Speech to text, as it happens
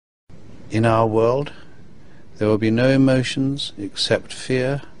In our world, there will be no emotions except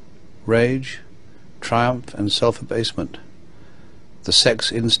fear, rage, triumph and self-abasement. The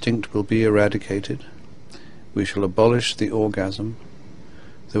sex instinct will be eradicated. We shall abolish the orgasm.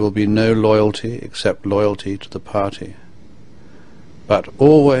 There will be no loyalty except loyalty to the party. But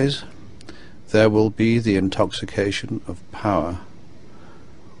always there will be the intoxication of power.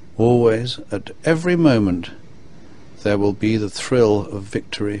 Always, at every moment, there will be the thrill of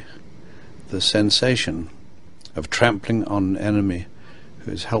victory, the sensation of trampling on an enemy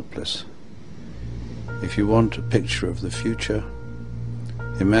who is helpless. If you want a picture of the future,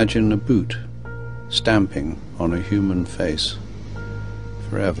 imagine a boot stamping on a human face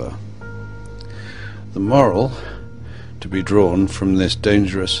forever. The moral to be drawn from this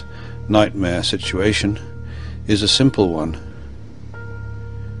dangerous nightmare situation is a simple one.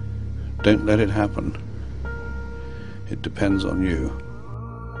 Don't let it happen. It depends on you.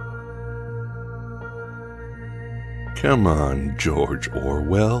 Come on, George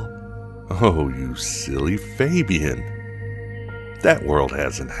Orwell. Oh, you silly Fabian. That world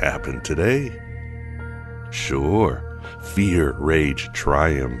hasn't happened today. Sure, fear, rage,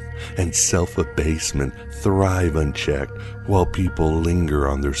 triumph, and self-abasement thrive unchecked while people linger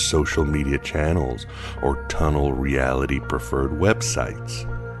on their social media channels or tunnel reality-preferred websites,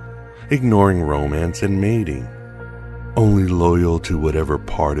 ignoring romance and mating, only loyal to whatever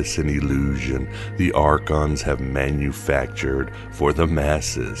partisan illusion the Archons have manufactured for the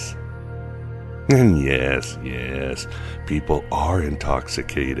masses. And yes, people are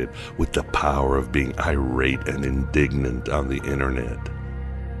intoxicated with the power of being irate and indignant on the internet,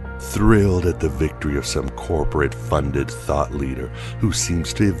 thrilled at the victory of some corporate-funded thought leader who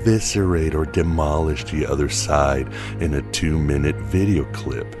seems to eviscerate or demolish the other side in a 2-minute video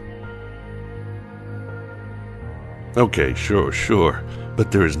clip. Okay, sure, but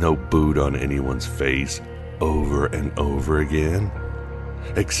there is no boot on anyone's face over and over again,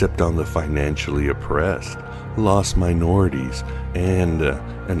 except on the financially oppressed, lost minorities, and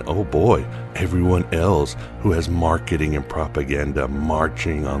oh boy, everyone else who has marketing and propaganda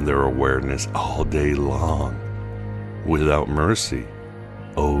marching on their awareness all day long, without mercy,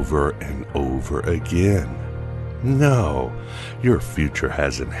 over and over again. No, your future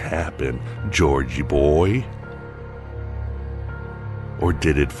hasn't happened, Georgie boy. Or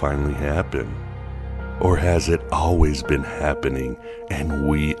did it finally happen? Or has it always been happening and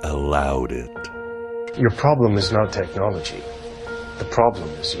we allowed it? Your problem is not technology. The problem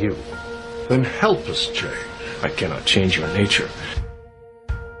is you. Then help us, Jay. I cannot change your nature.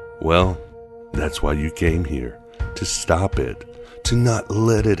 Well, that's why you came here. To stop it. To not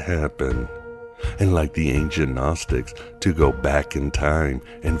let it happen. And like the ancient Gnostics, to go back in time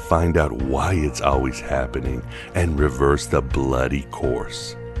and find out why it's always happening and reverse the bloody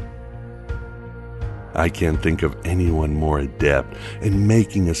course. I can't think of anyone more adept in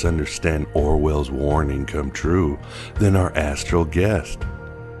making us understand Orwell's warning come true than our astral guest.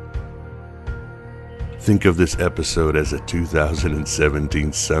 Think of this episode as a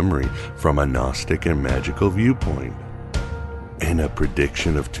 2017 summary from a Gnostic and magical viewpoint, and a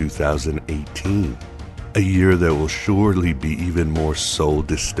prediction of 2018, a year that will surely be even more soul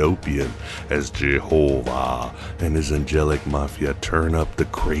dystopian as Jehovah and his angelic mafia turn up the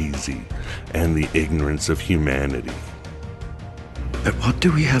crazy and the ignorance of humanity. But what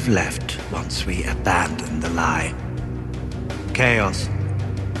do we have left once we abandon the lie? Chaos.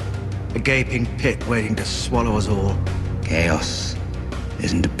 A gaping pit waiting to swallow us all. Chaos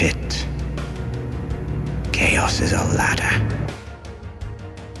isn't a pit. Chaos is a ladder.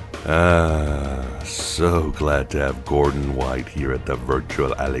 So glad to have Gordon White here at the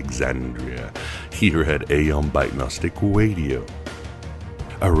virtual Alexandria, here at Aeon Byte Gnostic Radio.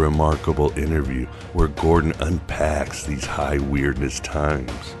 A remarkable interview where Gordon unpacks these high weirdness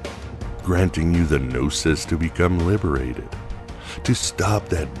times, granting you the Gnosis to become liberated, to stop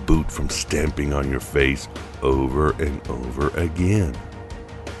that boot from stamping on your face over and over again.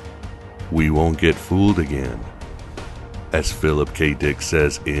 We won't get fooled again. As Philip K. Dick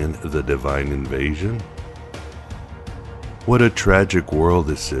says in The Divine Invasion. What a tragic world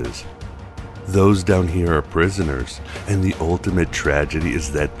this is. Those down here are prisoners, and the ultimate tragedy is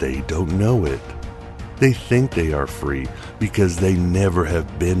that they don't know it. They think they are free because they never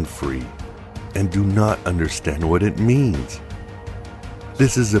have been free, and do not understand what it means.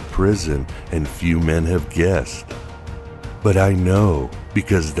 This is a prison, and few men have guessed. But I know,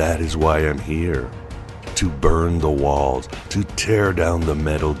 because that is why I'm here. To burn the walls, to tear down the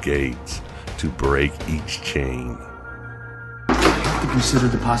metal gates, to break each chain. You have to consider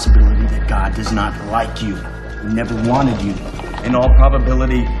the possibility that God does not like you, and never wanted you. In all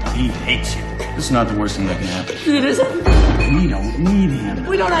probability, he hates you. This is not the worst thing that can happen. It is. We don't need him.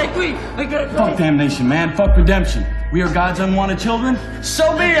 We don't agree. I got it. Fuck damnation, man. Fuck redemption. We are God's unwanted children.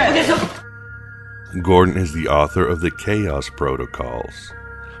 So be it. Okay, so Gordon is the author of the Chaos Protocols,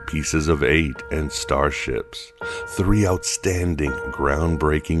 Pieces of 8, and Starships, 3 outstanding,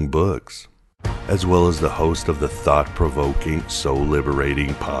 groundbreaking books, as well as the host of the thought-provoking,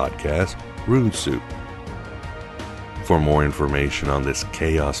 soul-liberating podcast, Rune Soup. For more information on this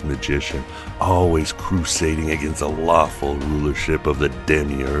chaos magician, always crusading against the lawful rulership of the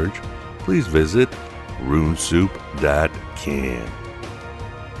Demiurge, please visit runesoup.com.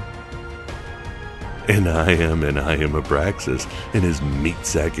 And I am Abraxas in his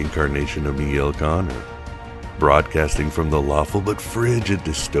meat-sack incarnation of Miguel Connor, broadcasting from the lawful but frigid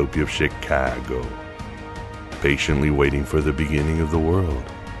dystopia of Chicago, patiently waiting for the beginning of the world.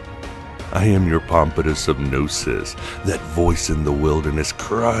 I am your Pompatus of Gnosis, that voice in the wilderness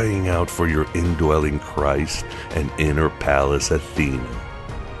crying out for your indwelling Christ and inner palace Athena.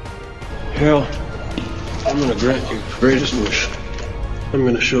 Hell, I'm going to grant you your greatest wish. I'm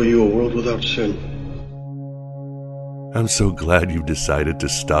going to show you a world without sin. I'm so glad you've decided to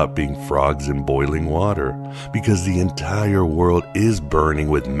stop being frogs in boiling water, because the entire world is burning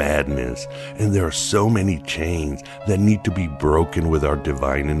with madness, and there are so many chains that need to be broken with our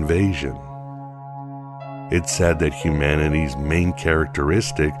divine invasion. It's sad that humanity's main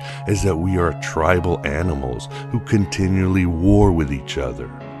characteristic is that we are tribal animals who continually war with each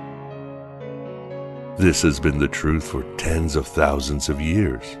other. This has been the truth for tens of thousands of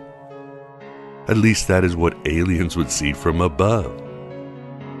years. At least that is what aliens would see from above.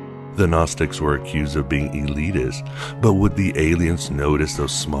 The Gnostics were accused of being elitist, but would the aliens notice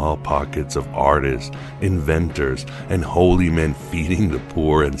those small pockets of artists, inventors, and holy men feeding the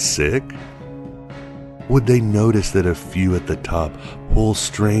poor and sick? Would they notice that a few at the top pull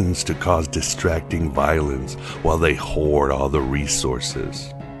strings to cause distracting violence while they hoard all the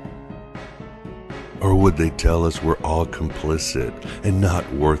resources? Or would they tell us we're all complicit and not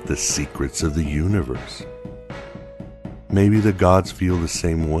worth the secrets of the universe? Maybe the gods feel the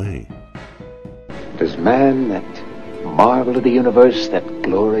same way. Does man, that marvel of the universe, that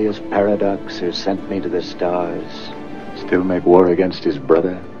glorious paradox who sent me to the stars, still make war against his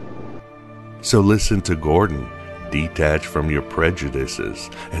brother? So listen to Gordon, detach from your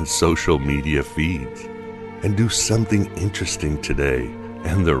prejudices and social media feeds, and do something interesting today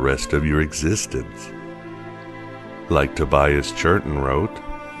and the rest of your existence. Like Tobias Churton wrote,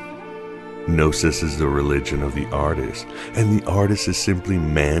 Gnosis is the religion of the artist, and the artist is simply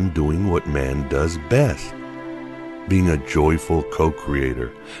man doing what man does best, being a joyful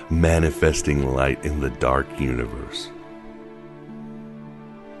co-creator, manifesting light in the dark universe.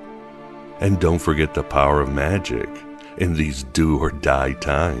 And don't forget the power of magic in these do-or-die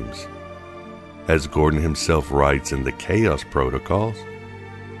times. As Gordon himself writes in the Chaos Protocols,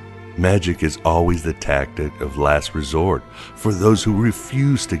 magic is always the tactic of last resort for those who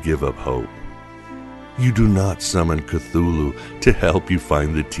refuse to give up hope. You do not summon Cthulhu to help you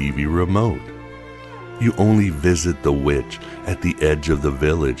find the TV remote. You only visit the witch at the edge of the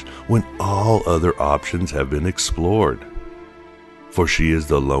village when all other options have been explored. For she is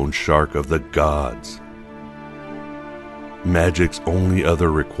the lone shark of the gods. Magic's only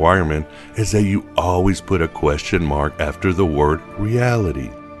other requirement is that you always put a question mark after the word reality,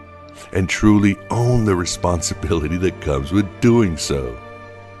 and truly own the responsibility that comes with doing so.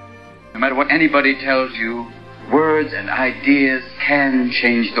 No matter what anybody tells you, words and ideas can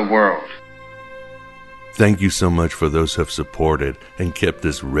change the world. Thank you so much for those who have supported and kept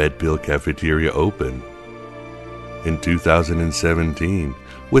this Red Pill Cafeteria open. In 2017,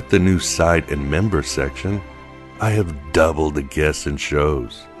 with the new site and member section, I have doubled the guests and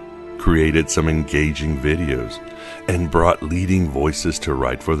shows, created some engaging videos, and brought leading voices to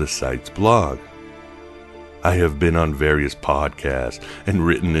write for the site's blog. I have been on various podcasts and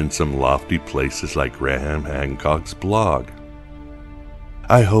written in some lofty places like Graham Hancock's blog.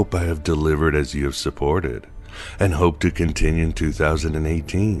 I hope I have delivered as you have supported, and hope to continue in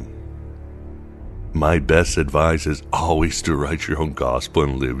 2018. My best advice is always to write your own gospel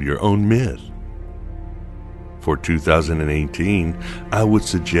and live your own myth. For 2018, I would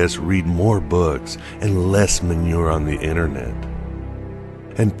suggest read more books and less manure on the internet.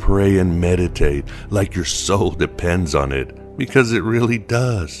 And pray and meditate like your soul depends on it, because it really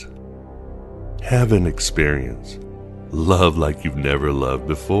does. Have an experience. Love like you've never loved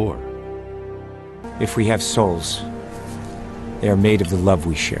before. If we have souls, they are made of the love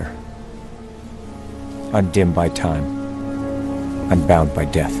we share. Undimmed by time, unbound by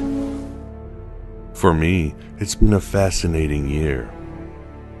death. For me, it's been a fascinating year.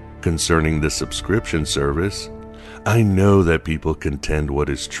 Concerning the subscription service, I know that people contend what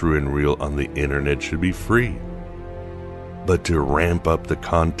is true and real on the internet should be free. But to ramp up the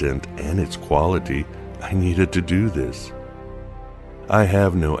content and its quality, I needed to do this. I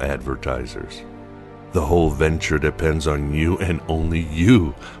have no advertisers. The whole venture depends on you and only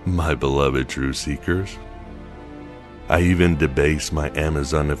you, my beloved truth seekers. I even debase my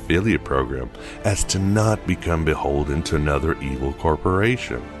Amazon affiliate program as to not become beholden to another evil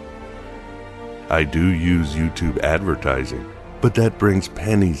corporation. I do use YouTube advertising, but that brings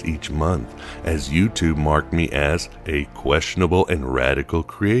pennies each month, as YouTube marked me as a questionable and radical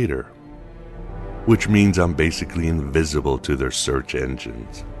creator, which means I'm basically invisible to their search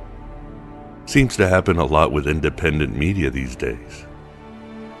engines. Seems to happen a lot with independent media these days.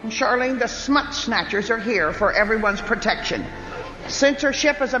 Charlene, the smut snatchers are here for everyone's protection.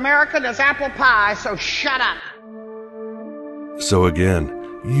 Censorship is American as apple pie, so shut up. So again,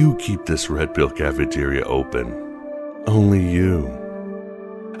 you keep this Red Pill cafeteria open. Only you.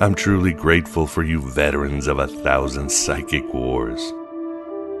 I'm truly grateful for you veterans of 1,000 psychic wars.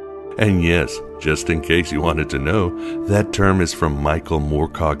 And yes, just in case you wanted to know, that term is from Michael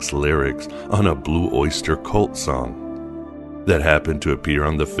Moorcock's lyrics on a Blue Oyster Cult song that happened to appear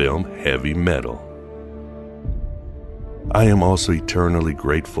on the film Heavy Metal. I am also eternally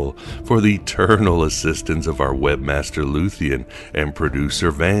grateful for the eternal assistance of our webmaster Luthien and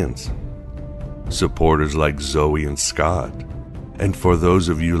producer Vance, supporters like Zoe and Scott, and for those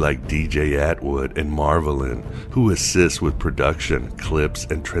of you like DJ Atwood and Marvelin who assist with production, clips,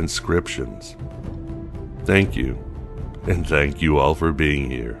 and transcriptions. Thank you, and thank you all for being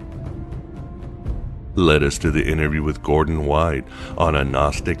here. Led us to the interview with Gordon White on a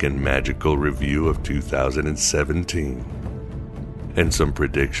Gnostic and Magical review of 2017, and some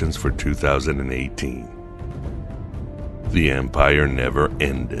predictions for 2018. The Empire never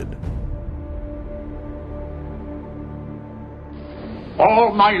ended.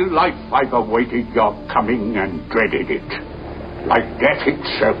 All my life I've awaited your coming and dreaded it, like death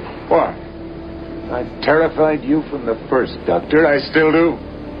itself. Why? I terrified you from the first, Doctor. I still do.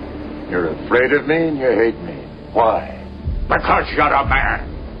 You're afraid of me and you hate me. Why? Because you're a man.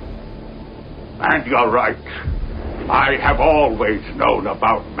 And you're right. I have always known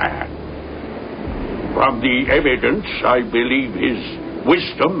about man. From the evidence, I believe his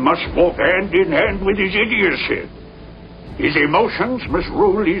wisdom must walk hand in hand with his idiocy. His emotions must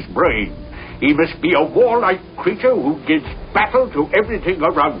rule his brain. He must be a warlike creature who gives battle to everything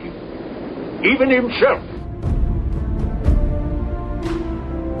around him, even himself.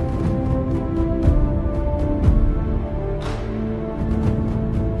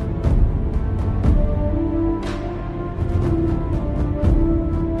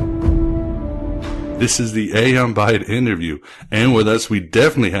 This is the Aeon Byte interview, and with us we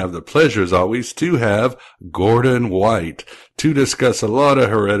definitely have the pleasure, as always, to have Gordon White to discuss a lot of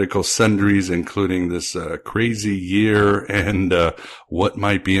heretical sundries, including this crazy year and what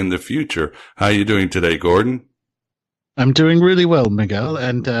might be in the future. How are you doing today, Gordon? I'm doing really well, Miguel,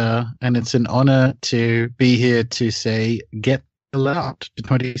 and it's an honor to be here to say get out to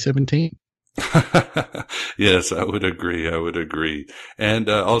 2017. Yes, I would agree. And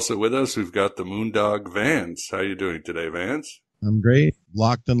also with us, we've got the Moondog Vance. How are you doing today, Vance? I'm great.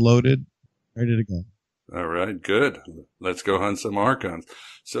 Locked and loaded. Ready to go. All right, good. Let's go hunt some Archons.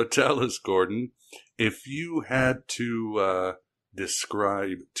 So tell us, Gordon, if you had to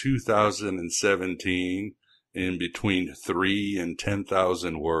describe 2017 in between 3 and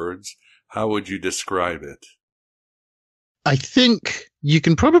 10,000 words, how would you describe it? I think you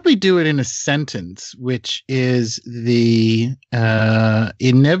can probably do it in a sentence, which is the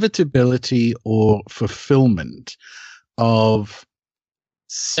inevitability or fulfillment of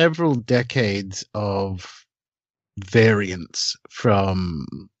several decades of variance from,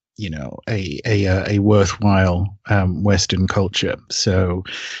 a worthwhile Western culture. So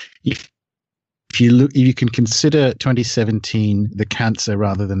if you can consider 2017 the cancer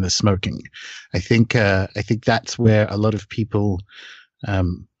rather than the smoking. I think that's where a lot of people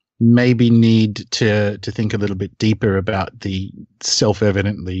maybe need to think a little bit deeper about the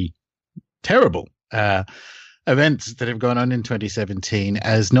self-evidently terrible events that have gone on in 2017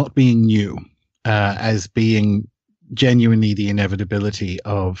 as not being new, as being genuinely the inevitability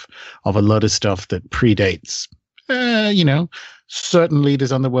of a lot of stuff that predates certain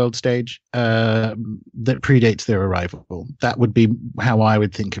leaders on the world stage that predates their arrival. That would be how I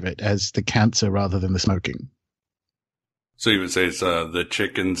would think of it, as the cancer rather than the smoking. So you would say it's, the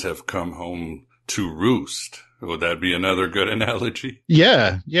chickens have come home to roost. Would that be another good analogy?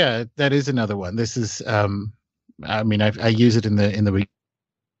 Yeah, that is another one. This is, I mean, I use it in the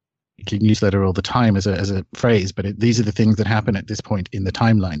weekly newsletter all the time as a phrase, but these are the things that happen at this point in the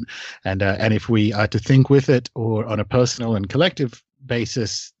timeline, and if we are to think with it or on a personal and collective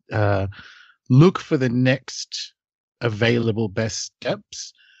basis, look for the next available best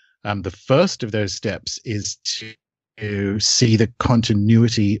steps. The first of those steps is to see the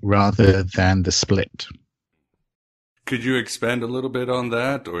continuity rather than the split. Could you expand a little bit on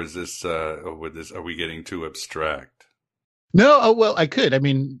that, or is this, are we getting too abstract? No, well, I could. I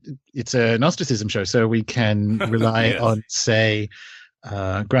mean, it's a Gnosticism show, so we can rely Yes. on, say,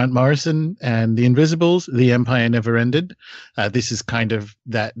 Grant Morrison and the Invisibles, The Empire Never Ended. This is kind of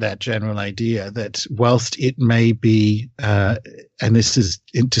that general idea that whilst it may be, and this is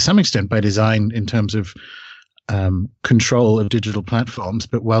to some extent by design in terms of control of digital platforms,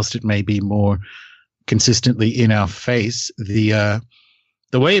 but whilst it may be more consistently in our face, the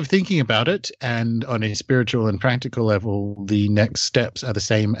way of thinking about it, and on a spiritual and practical level, the next steps are the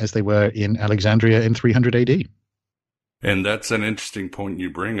same as they were in Alexandria in 300 AD. And that's an interesting point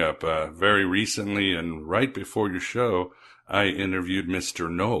you bring up. Very recently and right before your show, I interviewed Mr.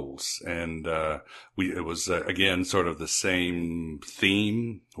 Knowles, and it was, again, sort of the same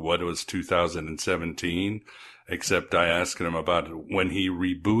theme, what was 2017, except I asked him about when he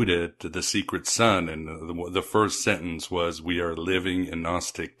rebooted The Secret Sun, and the first sentence was, "We are living in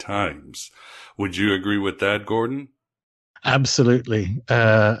Gnostic times." Would you agree with that, Gordon? Absolutely.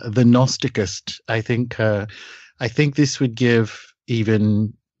 The Gnosticist, I think this would give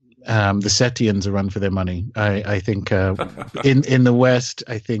even the Setians a run for their money. I think in the West,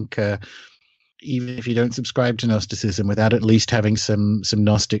 I think even if you don't subscribe to Gnosticism, without at least having some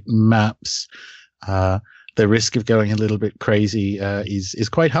Gnostic maps, the risk of going a little bit crazy is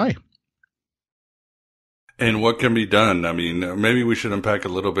quite high. And what can be done? I mean, maybe we should unpack a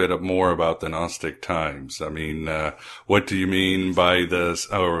little bit more about the Gnostic times. I mean, what do you mean by this?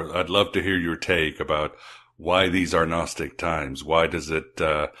 Or I'd love to hear your take about why these are Gnostic times. Why does it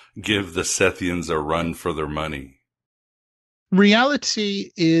give the Sethians a run for their money?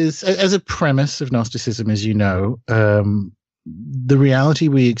 Reality is, as a premise of Gnosticism, as you know, the reality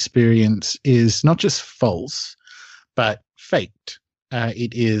we experience is not just false, but faked.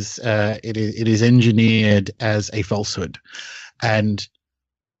 It is engineered as a falsehood, and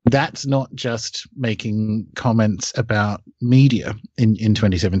that's not just making comments about media in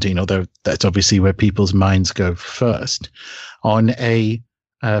 2017, although that's obviously where people's minds go first. On a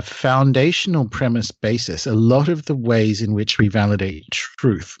foundational premise basis, a lot of the ways in which we validate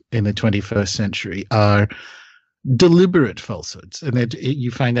truth in the 21st century are deliberate falsehoods, and you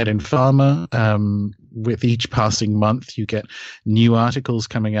find that in pharma. With each passing month, you get new articles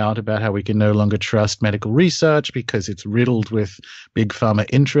coming out about how we can no longer trust medical research because it's riddled with big pharma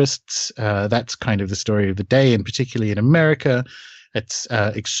interests. That's kind of the story of the day, and particularly in America, it's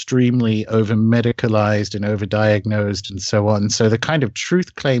extremely over-medicalized and over-diagnosed and so on. So the kind of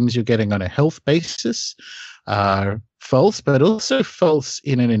truth claims you're getting on a health basis are false, but also false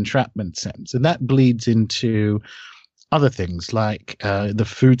in an entrapment sense. And that bleeds into other things like the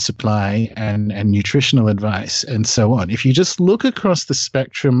food supply and nutritional advice and so on. If you just look across the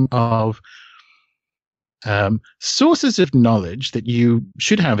spectrum of sources of knowledge that you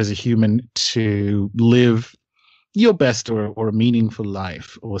should have as a human to live your best or a meaningful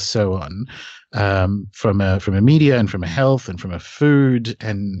life or so on, from a media and from a health and from a food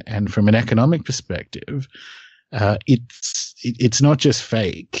and from an economic perspective, it's not just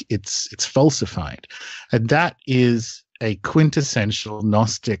fake, it's falsified. And that is a quintessential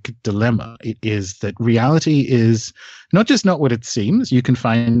Gnostic dilemma. It is that reality is not just not what it seems. You can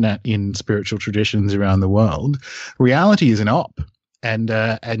find that in spiritual traditions around the world. Reality is an op, and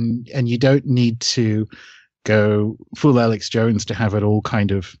you don't need to go full Alex Jones to have it all kind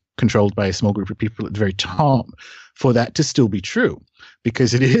of controlled by a small group of people at the very top for that to still be true,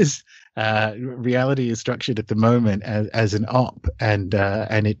 because it is reality is structured at the moment as an op, and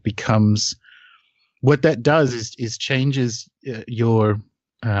it becomes, what that does is changes your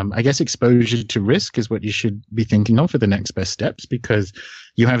I guess exposure to risk is what you should be thinking of for the next best steps, because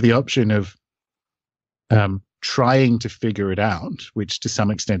you have the option of trying to figure it out, which to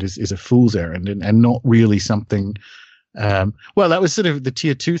some extent is a fool's errand and not really something. Well, that was sort of the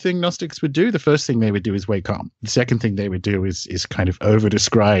tier 2 thing Gnostics would do. The first thing they would do is wake up. The second thing they would do is kind of over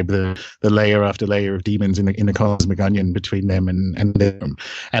describe the layer after layer of demons in the cosmic onion between them and them.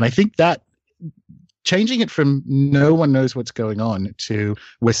 And I think that changing it from no one knows what's going on to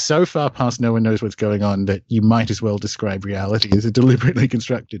we're so far past no one knows what's going on that you might as well describe reality as a deliberately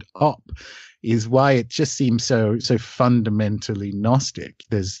constructed op is why it just seems so fundamentally Gnostic.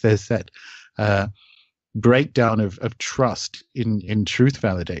 There's that breakdown of trust in truth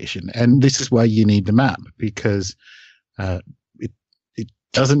validation, and this is why you need the map, because it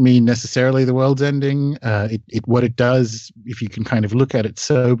doesn't mean necessarily the world's ending. What it does, if you can kind of look at it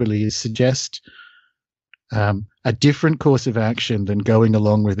soberly, is suggest a different course of action than going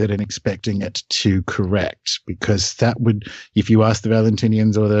along with it and expecting it to correct. Because that would, if you ask the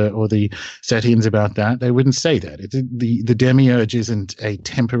Valentinians or the Setians about that, they wouldn't say that. The Demiurge isn't a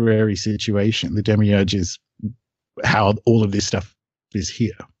temporary situation. The Demiurge is how all of this stuff is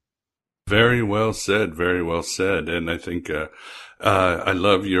here. Very well said. Very well said. And I think I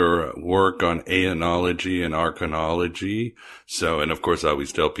love your work on aeonology and archonology. So, and of course, I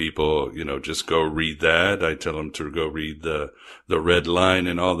always tell people, just go read that. I tell them to go read the Red Line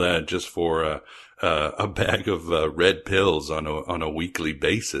and all that, just for a bag of red pills on a weekly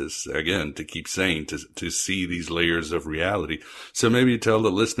basis. Again, to keep saying, to see these layers of reality. So maybe tell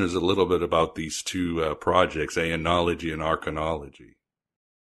the listeners a little bit about these two projects, aeonology and archonology.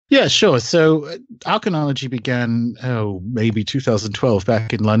 Yeah, sure. So Archonology began, maybe 2012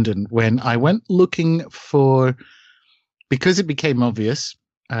 back in London, when I went looking for, because it became obvious,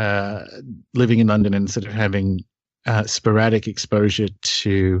 living in London and sort of having sporadic exposure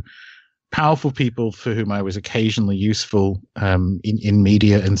to powerful people for whom I was occasionally useful in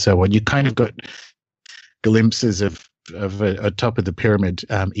media and so on. You kind of got glimpses of a top of the pyramid,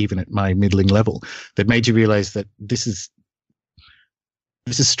 even at my middling level, that made you realize that this is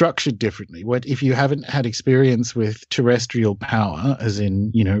structured differently. What if you haven't had experience with terrestrial power, as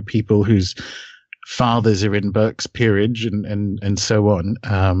in, people whose fathers are in Burke's peerage and so on.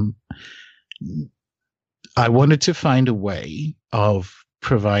 I wanted to find a way of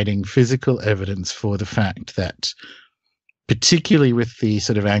providing physical evidence for the fact that, particularly with the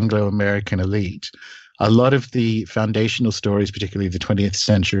sort of Anglo-American elite, a lot of the foundational stories, particularly the 20th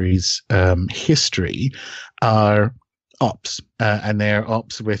century's history, are ops, and they're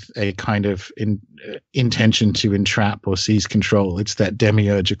ops with a kind of intention to entrap or seize control. It's that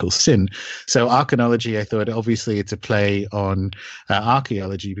demiurgical sin. So archaeology, I thought, obviously it's a play on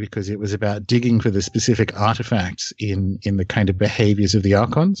archaeology, because it was about digging for the specific artifacts in the kind of behaviors of the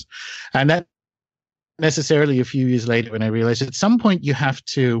Archons. And that necessarily a few years later, when I realized at some point you have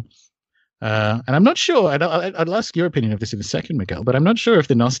to, and I'm not sure, I'll ask your opinion of this in a second, Miguel, but I'm not sure if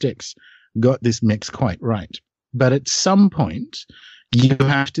the Gnostics got this mix quite right. But at some point, you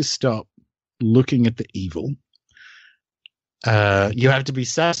have to stop looking at the evil. You have to be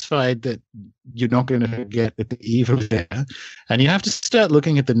satisfied that you're not going to forget that the evil is there. And you have to start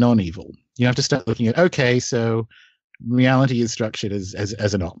looking at the non-evil. You have to start looking at, okay, so reality is structured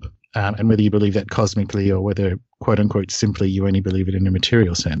as an op. And whether you believe that cosmically or whether, quote unquote, simply you only believe it in a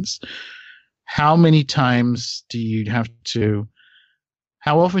material sense. How often do you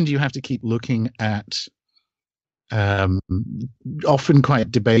have to keep looking at often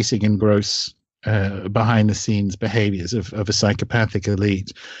quite debasing and gross behind the scenes behaviors of a psychopathic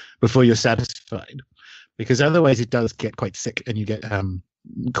elite before you're satisfied? Because otherwise it does get quite sick, and you get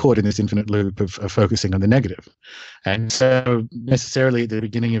caught in this infinite loop of focusing on the negative. And so necessarily at the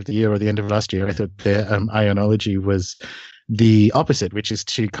beginning of the year or the end of last year, I thought the ionology was the opposite, which is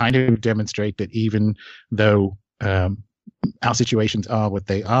to kind of demonstrate that even though our situations are what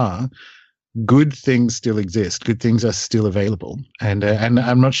they are, good things still exist. Good things are still available. And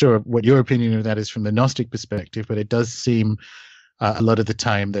I'm not sure what your opinion of that is from the Gnostic perspective, but it does seem a lot of the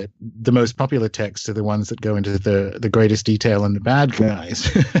time that the most popular texts are the ones that go into the greatest detail on the bad guys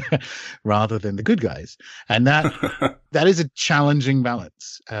rather than the good guys. And that is a challenging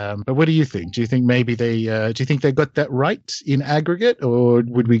balance. But what do you think? Do you think maybe they got that right in aggregate, or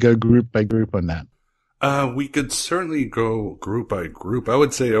would we go group by group on that? We could certainly go group by group. I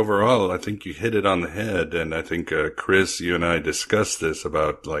would say overall, I think you hit it on the head. And I think, Chris, you and I discussed this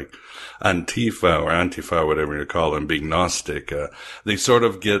about like Antifa, whatever you call them, being Gnostic. They sort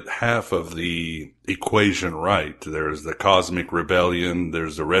of get half of the equation right. There's the cosmic rebellion.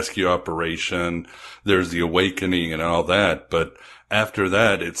 There's the rescue operation. There's the awakening and all that. But after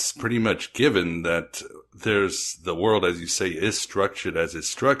that, it's pretty much given that there's the world, as you say, is structured as it's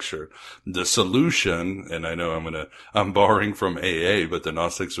structured. The solution, and I know I'm borrowing from AA, but the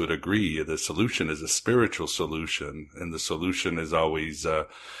Gnostics would agree, the solution is a spiritual solution. And the solution is always,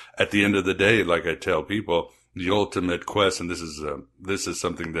 at the end of the day, like I tell people, the ultimate quest, and this is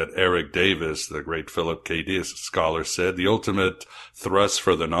something that Eric Davis, the great Philip K. Dick scholar, said, the ultimate thrust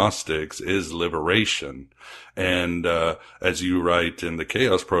for the Gnostics is liberation. And as you write in the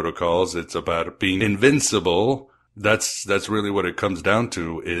Chaos Protocols, it's about being invincible That's really what it comes down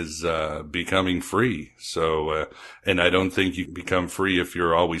to, is becoming free. So, and I don't think you can become free if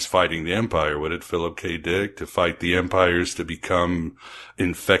you're always fighting the Empire. What did Philip K. Dick? To fight the empires, to become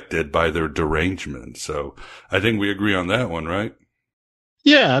infected by their derangement. So I think we agree on that one, right?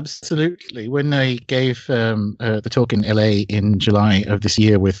 Yeah, absolutely. When I gave the talk in LA in July of this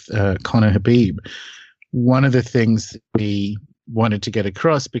year with Conor Habib, one of the things that we wanted to get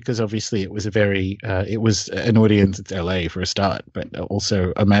across, because obviously it was it was an audience at LA for a start, but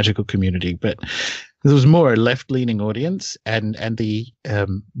also a magical community, but there was more a left-leaning audience, and the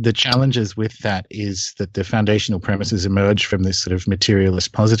challenges with that is that the foundational premises emerge from this sort of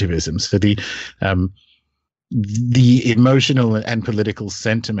materialist positivism. So the emotional and political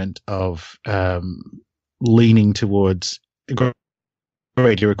sentiment of leaning towards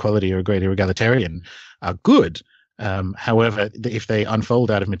greater equality or greater egalitarian are good. However, if they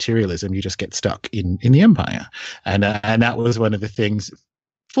unfold out of materialism, you just get stuck in the empire. And that was one of the things.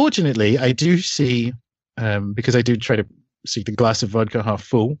 Fortunately, I do see, because I do try to see the glass of vodka half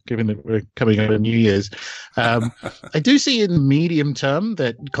full, given that we're coming up on New Year's. I do see in the medium term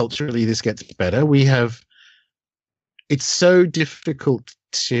that culturally this gets better. It's so difficult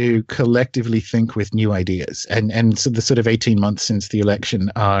to collectively think with new ideas. And so the sort of 18 months since the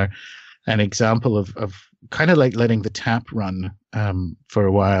election are an example of kind of like letting the tap run for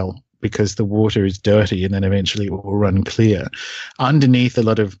a while, because the water is dirty and then eventually it will run clear. Underneath a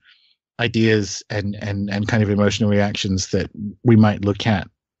lot of ideas and kind of emotional reactions that we might look at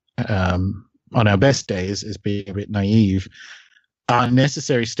on our best days as being a bit naive, are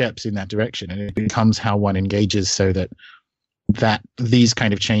necessary steps in that direction, and it becomes how one engages, so that these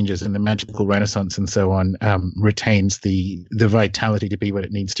kind of changes and the magical renaissance and so on retains the vitality to be what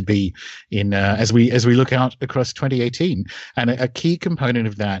it needs to be in as we look out across 2018. And a key component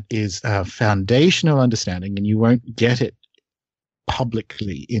of that is foundational understanding, and you won't get it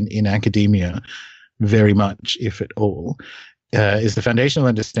publicly in academia very much, if at all. Is the foundational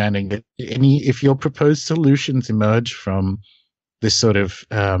understanding that if your proposed solutions emerge from this sort of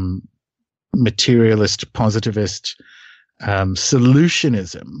materialist, positivist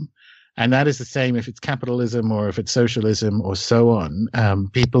solutionism, and that is the same if it's capitalism or if it's socialism or so on,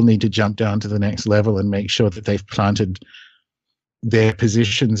 people need to jump down to the next level and make sure that they've planted their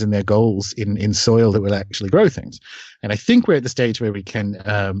positions and their goals in soil that will actually grow things. And I think we're at the stage where we can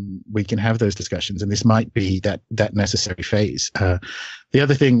have those discussions, and this might be that necessary phase. The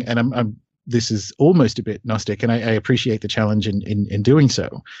other thing, and this is almost a bit Gnostic, and I appreciate the challenge in doing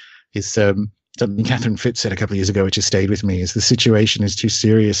so, is something Catherine Fitz said a couple of years ago, which has stayed with me, is the situation is too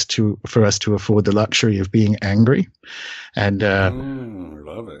serious for us to afford the luxury of being angry. And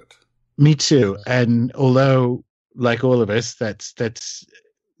love it. Me too. And although, like all of us, that's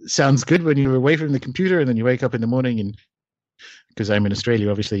sounds good when you're away from the computer, and then you wake up in the morning, and because I'm in Australia,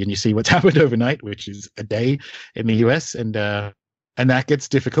 obviously, and you see what's happened overnight, which is a day in the US, and that gets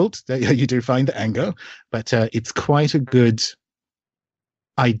difficult. You do find the anger, but it's quite a good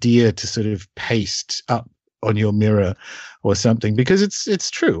idea to sort of paste up on your mirror or something, because it's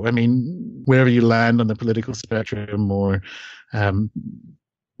true. I mean, wherever you land on the political spectrum, or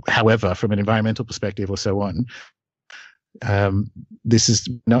however, from an environmental perspective or so on, this is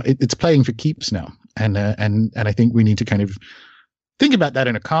it's playing for keeps now, and I think we need to kind of think about that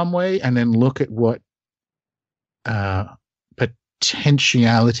in a calm way, and then look at what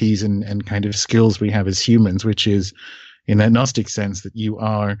potentialities and kind of skills we have as humans, which is, in that Gnostic sense, that you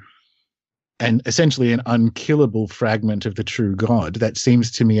are essentially an unkillable fragment of the true God. That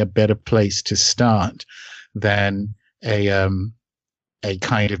seems to me a better place to start than a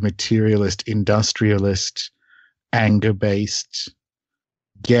kind of materialist, industrialist, anger-based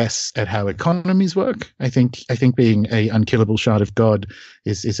guess at how economies work. I think being a unkillable shard of God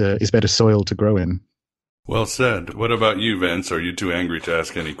is better soil to grow in. Well said. What about you, Vince? Are you too angry to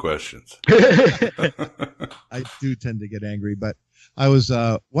ask any questions? I do tend to get angry, but I was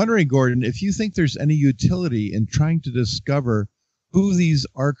wondering, Gordon, if you think there's any utility in trying to discover who these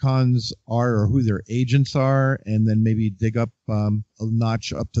Archons are or who their agents are, and then maybe dig up a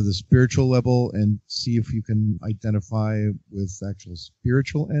notch up to the spiritual level and see if you can identify with actual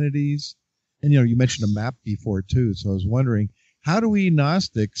spiritual entities. And, you mentioned a map before, too, so I was wondering, how do we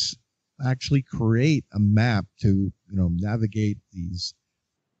Gnostics actually create a map to navigate these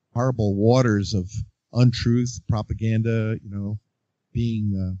horrible waters of untruth, propaganda,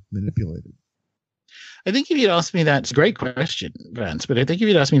 being manipulated? I think if you'd asked me that, it's a great question, Vance, but I think if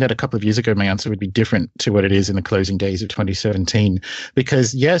you'd asked me that a couple of years ago, my answer would be different to what it is in the closing days of 2017.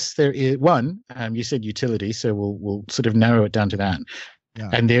 Because yes, there is one, you said utility, so we'll sort of narrow it down to that.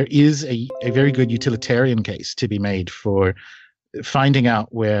 And there is a very good utilitarian case to be made for finding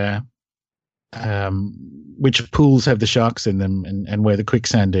out where which pools have the sharks in them and where the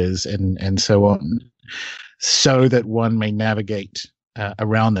quicksand is and so on, so that one may navigate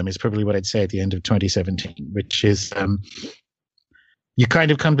around them, is probably what I'd say at the end of 2017, which is you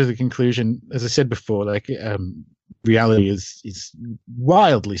kind of come to the conclusion, as I said before, like reality is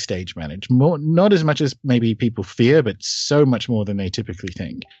wildly stage managed, more not as much as maybe people fear, but so much more than they typically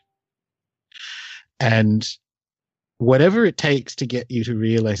think. And whatever it takes to get you to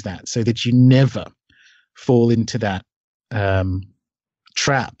realize that, so that you never fall into that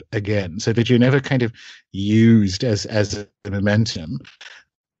trap again, so that you're never kind of used as a momentum,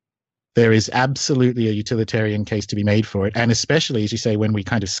 there is absolutely a utilitarian case to be made for it. And especially, as you say, when we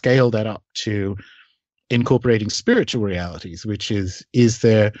kind of scale that up to incorporating spiritual realities, which is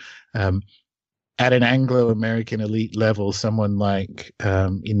there at an Anglo-American elite level, someone like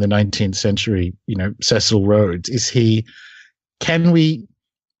in the 19th century, Cecil Rhodes,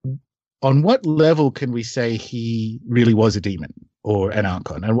 on what level can we say he really was a demon or an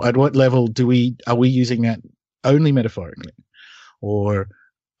Archon? And at what level are we using that only metaphorically? Or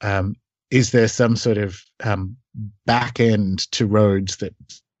is there some sort of back end to Rhodes that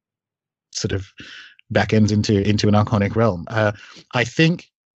sort of back ends into an archonic realm? I think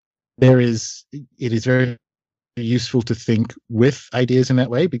it is very useful to think with ideas in that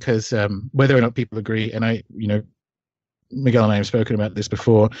way, because whether or not people agree, and Miguel and I have spoken about this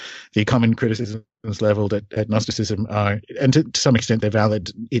before, the common criticisms leveled at Gnosticism are, and to some extent they're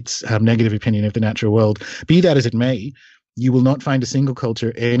valid, its negative opinion of the natural world. Be that as it may, you will not find a single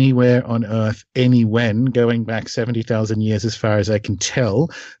culture anywhere on Earth, anywhen, going back 70,000 years as far as I can tell,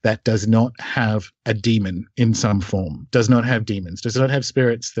 that does not have a demon in some form, does not have demons, does not have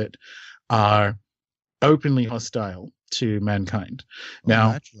spirits that are openly hostile to mankind.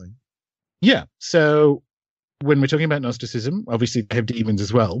 Now, naturally. Yeah, so when we're talking about Gnosticism, obviously they have demons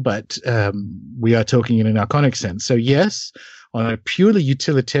as well, but we are talking in an archonic sense. So yes, on a purely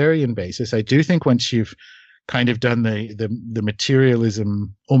utilitarian basis, I do think once you've kind of done the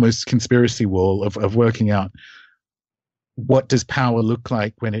materialism, almost conspiracy wall of working out what does power look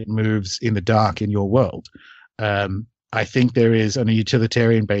like when it moves in the dark in your world, I think there is, on a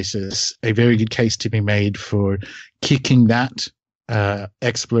utilitarian basis, a very good case to be made for kicking that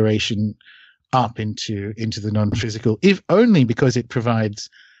exploration up into the non-physical, if only because it provides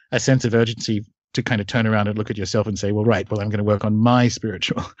a sense of urgency to kind of turn around and look at yourself and say, I'm going to work on my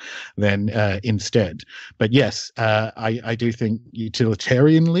spiritual then instead. But yes, I do think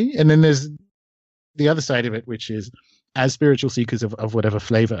utilitarianly. And then there's the other side of it, which is, as spiritual seekers of whatever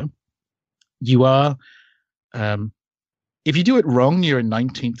flavor, you are, if you do it wrong, you're a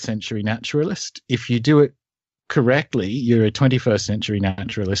 19th century naturalist. If you do it correctly, you're a 21st century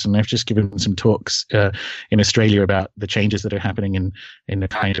naturalist. And I've just given some talks in Australia about the changes that are happening in the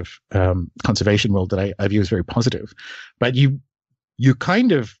kind of conservation world that I view as very positive. But you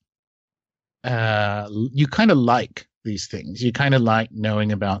kind of like these things. You kind of like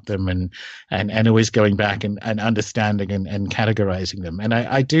knowing about them and always going back and understanding and categorizing them. And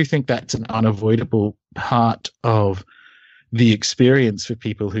I do think that's an unavoidable part of the experience for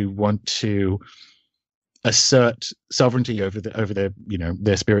people who want to assert sovereignty over their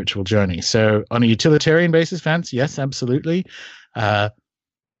their spiritual journey. So on a utilitarian basis, Vance, yes, absolutely. And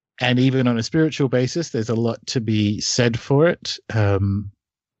even on a spiritual basis, there's a lot to be said for it.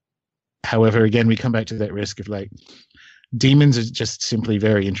 However, again, we come back to that risk of demons are just simply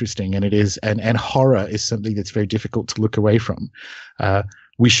very interesting, and it is, and horror is something that's very difficult to look away from.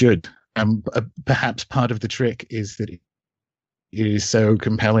 We should. Perhaps part of the trick is that it is so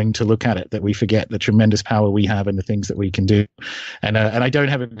compelling to look at it that we forget the tremendous power we have and the things that we can do. And I don't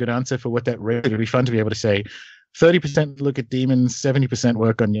have a good answer for what that rate. It would be fun to be able to say 30% look at demons, 70%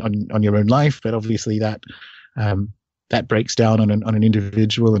 work on your own life. But obviously that breaks down on an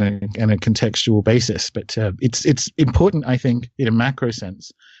individual and a contextual basis. But it's important, I think, in a macro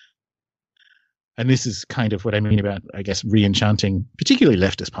sense. And this is kind of what I mean about, I guess, re-enchanting, particularly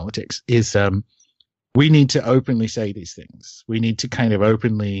leftist politics, is we need to openly say these things. We need to kind of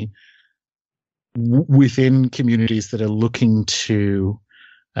openly, within communities that are looking to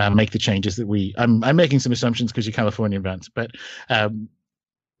make the changes that I'm making some assumptions because you're Californian, Vance, but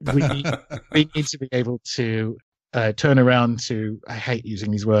we need to be able to turn around to, I hate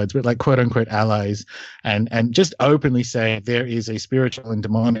using these words, but quote unquote allies, and just openly say there is a spiritual and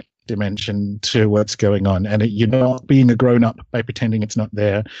demonic dimension to what's going on, and you're not being a grown-up by pretending it's not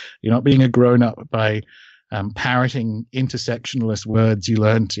there. You're not being a grown-up by parroting intersectionalist words you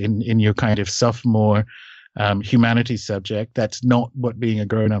learned in your kind of sophomore humanities subject. That's not what being a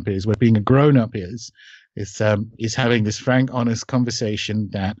grown-up is. What being a grown-up is having this frank, honest conversation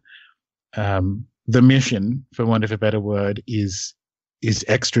that the mission, for want of a better word, is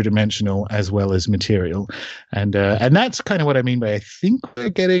extra dimensional as well as material, and that's kind of what I mean by I think we're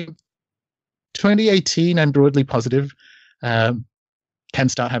getting 2018. I'm broadly positive can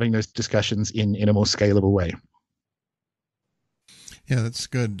start having those discussions in a more scalable way. Yeah, that's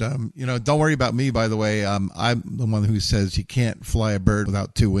good. Don't worry about me, by the way. I'm the one who says you can't fly a bird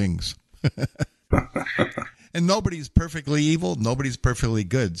without two wings. And nobody's perfectly evil. Nobody's perfectly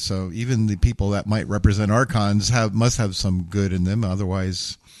good. So even the people that might represent Archons must have some good in them.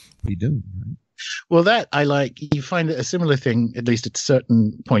 Otherwise, we do. Right? Well, that I like. You find a similar thing, at least at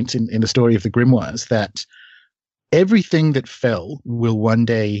certain points in the story of the Grimoires, that everything that fell will one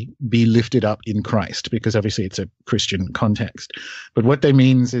day be lifted up in Christ, because obviously it's a Christian context. But what that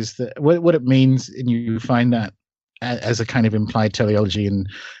means is that what it means, and you find that as a kind of implied teleology in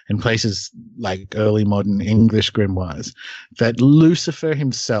places like early modern English grimoires, that Lucifer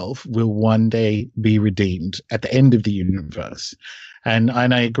himself will one day be redeemed at the end of the universe. And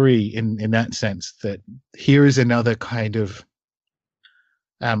I agree in that sense that here is another kind of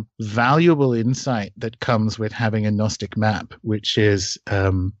valuable insight that comes with having a Gnostic map, which is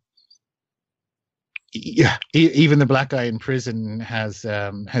even the black guy in prison has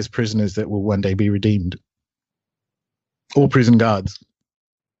prisoners that will one day be redeemed. Or prison guards.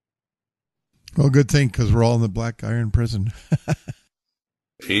 Well, good thing, because we're all in the black iron prison.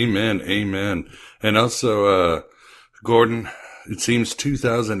 Amen, amen. And also, Gordon, it seems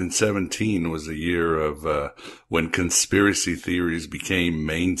 2017 was a year of when conspiracy theories became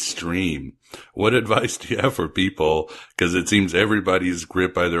mainstream. What advice do you have for people? Because it seems everybody's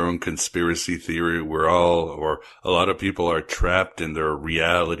gripped by their own conspiracy theory. We're all, or a lot of people are trapped in their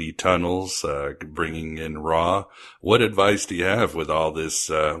reality tunnels, bringing in Ra. What advice do you have with all this?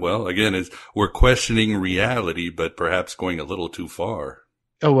 Well, again, we're questioning reality, but perhaps going a little too far.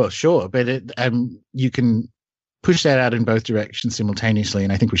 Oh, well, sure. But you can push that out in both directions simultaneously,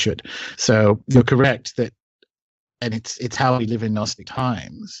 and I think we should. So you're correct that, and it's how we live in Gnostic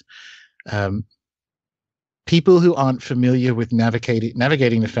times. People who aren't familiar with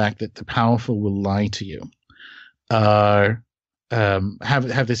navigating the fact that the powerful will lie to you are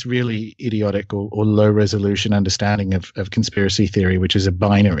have this really idiotic or low resolution understanding of conspiracy theory, which is a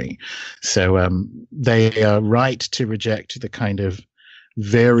binary. So they are right to reject the kind of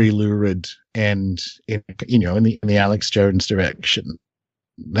very lurid and in the Alex Jones direction.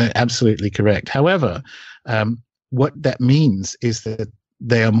 They're absolutely correct. However, what that means is that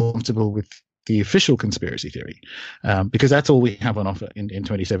they are more comfortable with the official conspiracy theory, because that's all we have on offer in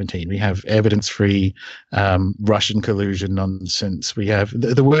 2017. We have evidence-free Russian collusion nonsense. We have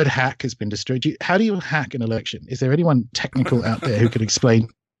the word hack has been destroyed. How do you hack an election? Is there anyone technical out there who can explain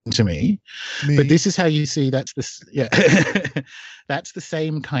to me? But this is how you see that's the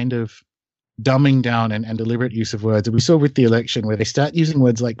same kind of dumbing down and deliberate use of words that we saw with the election, where they start using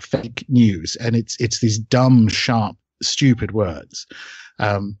words like fake news, and it's these dumb, sharp, stupid words.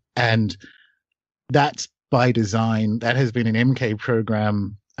 And that's by design. That has been an MK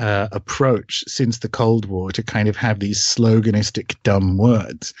program approach since the Cold War, to kind of have these sloganistic dumb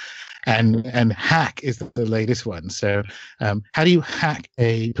words. And hack is the latest one. So how do you hack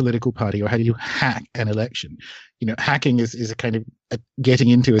a political party, or how do you hack an election? Hacking is a kind of getting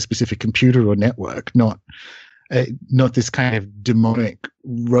into a specific computer or network, not this kind of demonic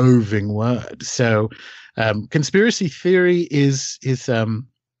roving word. So conspiracy theory is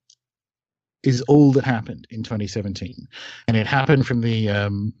all that happened in 2017, and it happened from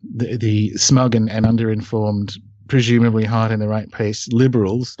the smug and underinformed, presumably heart in the right place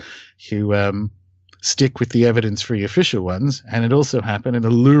liberals who stick with the evidence-free official ones, and it also happened in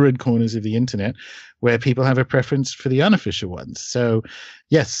the lurid corners of the internet where people have a preference for the unofficial ones. So,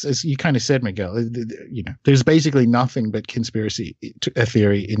 yes, as you kind of said, Miguel, there's basically nothing but conspiracy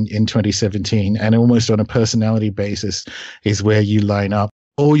theory in 2017, and almost on a personality basis is where you line up.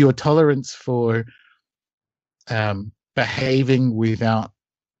 Or your tolerance for behaving without,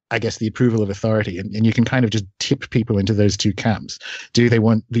 I guess, the approval of authority. And you can kind of just tip people into those two camps. Do they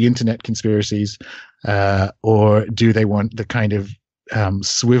want the internet conspiracies, or do they want the kind of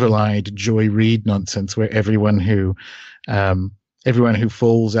swivel-eyed Joy Reid nonsense where everyone who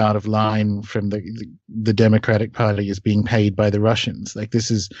falls out of line from the Democratic Party is being paid by the Russians? Like,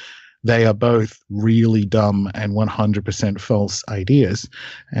 they are both really dumb and 100% false ideas,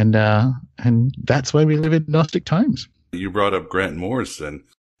 and that's why we live in Gnostic times. You brought up Grant Morrison.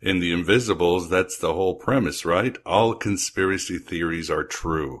 In The Invisibles, that's the whole premise, right? All conspiracy theories are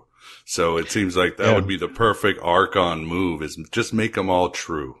true. So it seems like that would be the perfect Archon move, is just make them all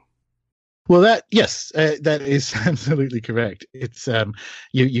true. Well, that is absolutely correct. It's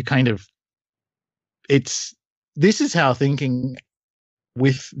you kind of, this is how thinking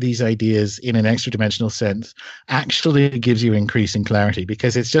with these ideas in an extra dimensional sense actually gives you increasing clarity,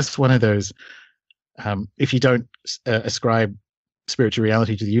 because it's just one of those, if you don't ascribe spiritual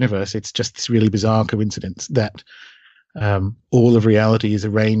reality to the universe, it's just this really bizarre coincidence that all of reality is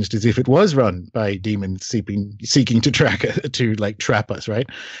arranged as if it was run by demons seeking to trap us, right?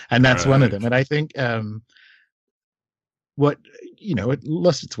 And that's one of them. And I think it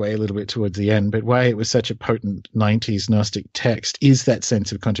lost its way a little bit towards the end, but why it was such a potent 90s Gnostic text is that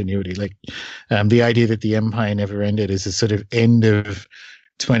sense of continuity. Like the idea that the empire never ended is a sort of end of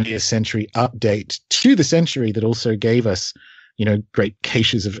 20th century update to the century that also gave us, great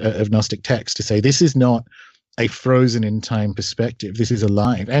caches of Gnostic text to say this is not a frozen in time perspective. This is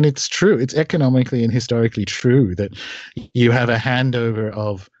alive. And it's true. It's economically and historically true that you have a handover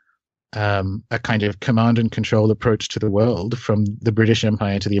of a kind of command and control approach to the world from the British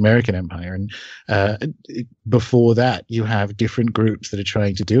Empire to the American Empire. And before that, you have different groups that are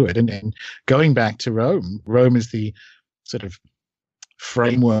trying to do it. And going back to Rome is the sort of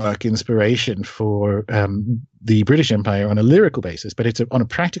framework, inspiration for the British Empire on a lyrical basis, but it's on a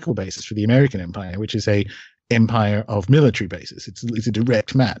practical basis for the American Empire, which is a empire of military bases. It's a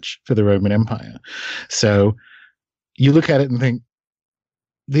direct match for the Roman Empire. So you look at it and think,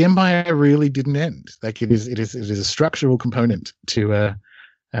 the empire really didn't end. Like it is a structural component to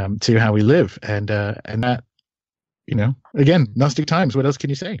how we live, and that, again, Gnostic times. What else can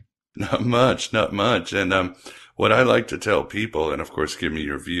you say? Not much. And what I like to tell people, and of course, give me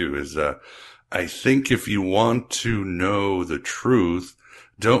your view, is I think if you want to know the truth,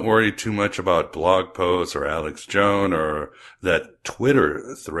 don't worry too much about blog posts or Alex Jones or that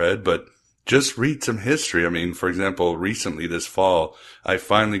Twitter thread, but just read some history. I mean, for example, recently this fall, I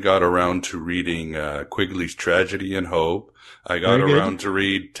finally got around to reading Quigley's Tragedy and Hope. I got around to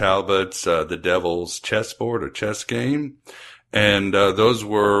read Talbot's The Devil's Chessboard or Chess Game. And it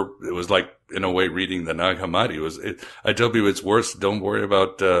was like, in a way, reading the Nag Hammadi. I tell people it's worse. Don't worry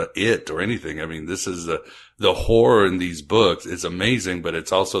about it or anything. I mean, this is the horror in these books is amazing, but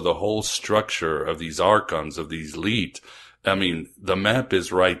it's also the whole structure of these Archons, of these elite. I mean, the map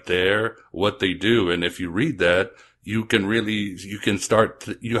is right there, what they do. And if you read that, you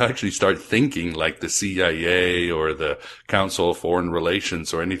actually start thinking like the CIA or the Council of Foreign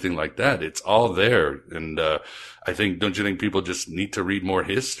Relations or anything like that. It's all there. And don't you think people just need to read more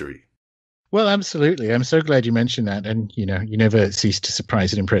history? Well, absolutely. I'm so glad you mentioned that. And, you never cease to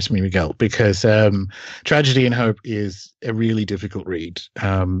surprise and impress me, Miguel, because Tragedy and Hope is a really difficult read.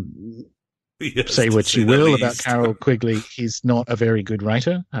 Yes, say what you will about Carroll Quigley. He's not a very good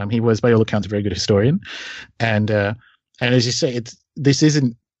writer. He was, by all accounts, a very good historian. And as you say, it's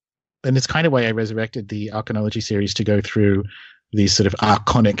kind of why I resurrected the Archanology series to go through these sort of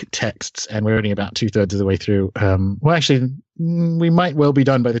archonic texts, and we're only about 2/3 of the way through. Well, actually, we might well be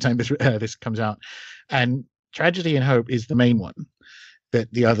done by the time this comes out. And Tragedy and Hope is the main one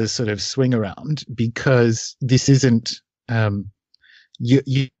that the others sort of swing around, because this isn't.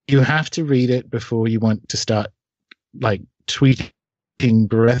 You have to read it before you want to start like tweeting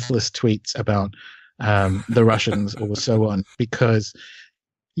breathless tweets about the Russians or so on, because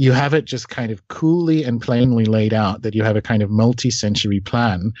you have it just kind of coolly and plainly laid out that you have a kind of multi-century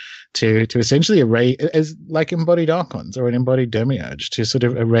plan to essentially array as like embodied Archons or an embodied Demiurge, to sort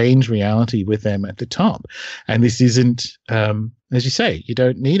of arrange reality with them at the top. And this isn't, as you say, you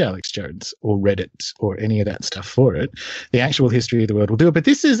don't need Alex Jones or Reddit or any of that stuff for it. The actual history of the world will do it. But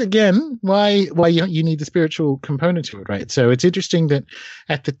this is, again, why you need the spiritual component to it, right? So it's interesting that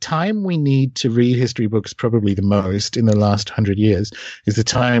at the time we need to read history books probably the most in the last 100 years is the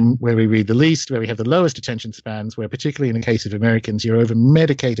time where we read the least, where we have the lowest attention spans, where particularly in the case of Americans, you're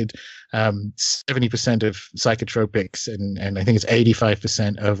over-medicated, 70% of psychotropics, and I think it's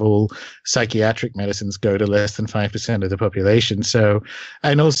 85% of all psychiatric medicines go to less than 5% of the population. So,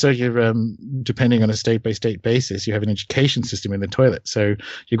 and also you're, depending on a state-by-state basis, you have an education system in the toilet. So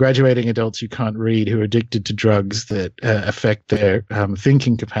you're graduating adults who can't read, who are addicted to drugs that affect their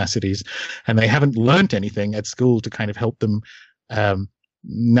thinking capacities, and they haven't learnt anything at school to kind of help them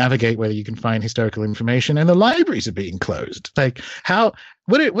navigate whether you can find historical information, and the libraries are being closed. Like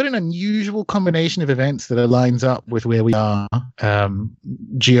what an unusual combination of events that aligns up with where we are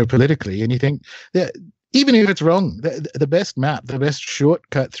geopolitically. And you think that even if it's wrong, the best map, the best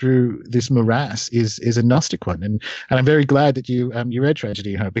shortcut through this morass is a Gnostic one. And I'm very glad that you read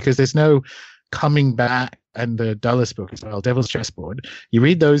Tragedy and Hope, because there's no coming back the Dulles book as well, Devil's Chessboard. You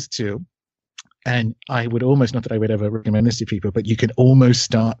read those two, and I would almost, not that I would ever recommend this to people, but you can almost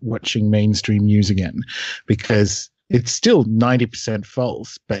start watching mainstream news again, because it's still 90%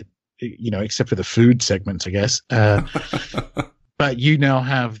 false, but, except for the food segments, I guess. But you now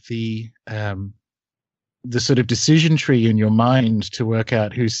have the sort of decision tree in your mind to work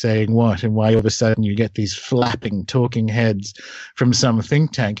out who's saying what and why all of a sudden you get these flapping talking heads from some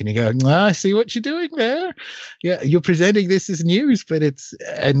think tank and you go, I see what you're doing there. Yeah, you're presenting this as news, but it's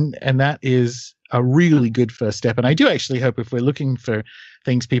and that is a really good first step. And I do actually hope, if we're looking for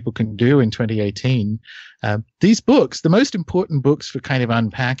things people can do in 2018, these books, the most important books for kind of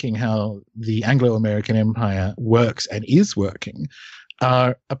unpacking how the Anglo-American Empire works and is working,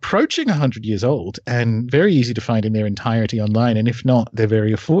 are approaching 100 years old and very easy to find in their entirety online. And if not, they're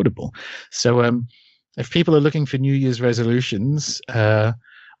very affordable. So if people are looking for New Year's resolutions,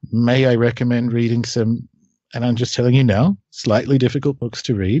 may I recommend reading some, and I'm just telling you now, slightly difficult books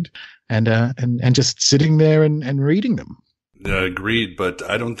to read, and just sitting there and reading them. Agreed, but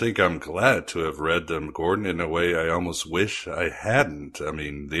I don't think I'm glad to have read them, Gordon. In a way, I almost wish I hadn't. I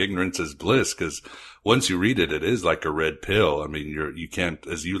mean, the ignorance is bliss, because once you read it, it is like a red pill. I mean, you can't,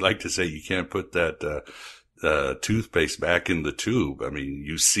 as you like to say, you can't put that toothpaste back in the tube. I mean,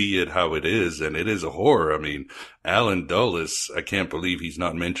 you see it how it is, and it is a horror. I mean, Alan Dulles, I can't believe he's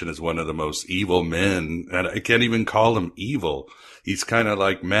not mentioned as one of the most evil men, and I can't even call him evil. He's kind of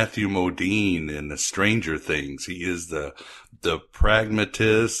like Matthew Modine in the Stranger Things. He is the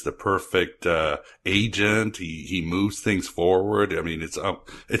pragmatist, the perfect agent. He moves things forward. I mean,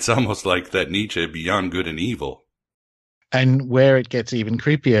 it's almost like that Nietzsche, beyond good and evil. And where it gets even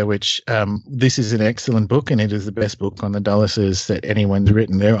creepier, which this is an excellent book, and it is the best book on the Dulleses that anyone's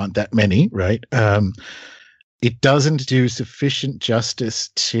written. There aren't that many, right? It doesn't do sufficient justice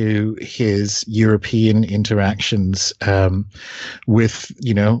to his European interactions with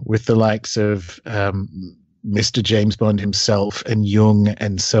the likes of Mr. James Bond himself and Jung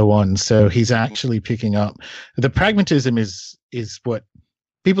and so on. So he's actually picking up the pragmatism is what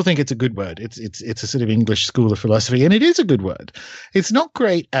people think it's a good word. It's a sort of English school of philosophy, and it is a good word. It's not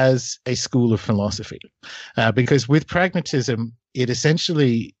great as a school of philosophy because with pragmatism, it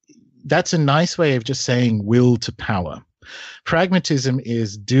essentially, that's a nice way of just saying will to power. Pragmatism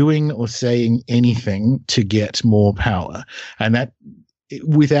is doing or saying anything to get more power, and that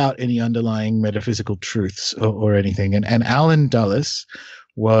without any underlying metaphysical truths or anything. And Alan Dulles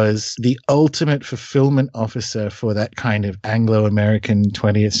was the ultimate fulfillment officer for that kind of Anglo-American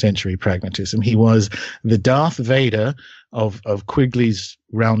 20th century pragmatism. He was the Darth Vader of Quigley's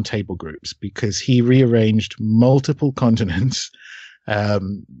round table groups, because he rearranged multiple continents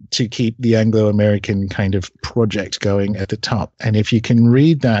to keep the Anglo-American kind of project going at the top. And if you can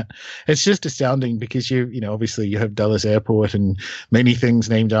read that, it's just astounding, because obviously you have Dulles Airport and many things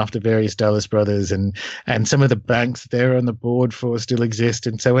named after various Dulles brothers, and some of the banks they're on the board for still exist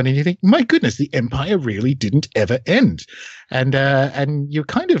and so on. And you think, my goodness, the empire really didn't ever end. And you're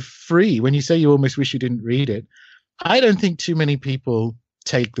kind of free when you say you almost wish you didn't read it. I don't think too many people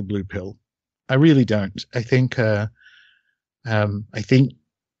take the blue pill. I really don't. I think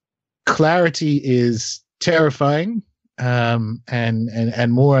clarity is terrifying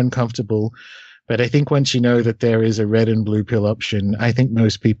and more uncomfortable. But I think once you know that there is a red and blue pill option, I think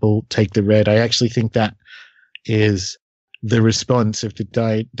most people take the red. I actually think that is the response of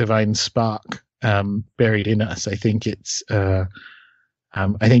the divine spark buried in us. I think it's I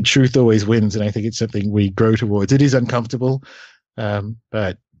think truth always wins, and I think it's something we grow towards. It is uncomfortable,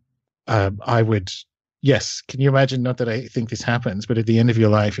 but I would. Yes. Can you imagine, not that I think this happens, but at the end of your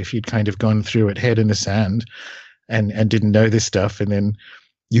life, if you'd kind of gone through it head in the sand and didn't know this stuff, and then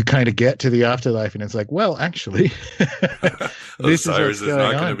you kind of get to the afterlife and it's like, well, actually, this Osiris is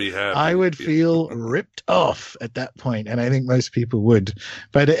not going to be happy. I would feel ripped off at that point, and I think most people would.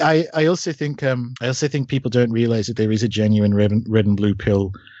 But I also think people don't realize that there is a genuine red and blue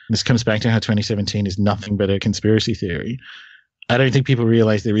pill. This comes back to how 2017 is nothing but a conspiracy theory. I don't think people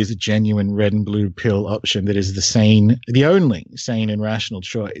realize there is a genuine red and blue pill option that is the only sane and rational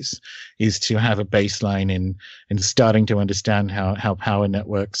choice is to have a baseline in starting to understand how power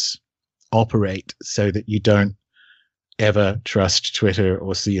networks operate, so that you don't ever trust Twitter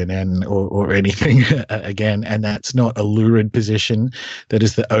or CNN or anything again. And that's not a lurid position. That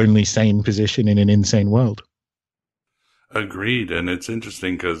is the only sane position in an insane world. Agreed. And it's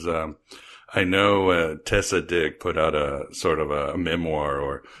interesting because, I know Tessa Dick put out a sort of a memoir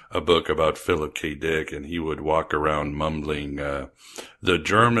or a book about Philip K. Dick, and he would walk around mumbling, the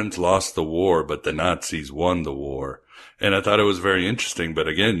Germans lost the war, but the Nazis won the war. And I thought it was very interesting. But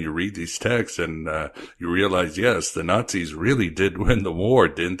again, you read these texts and you realize, yes, the Nazis really did win the war,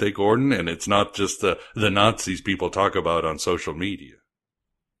 didn't they, Gordon? And it's not just the Nazis people talk about on social media.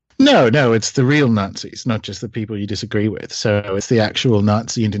 No, it's the real Nazis, not just the people you disagree with. So it's the actual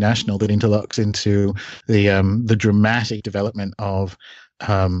Nazi international that interlocks into the dramatic development of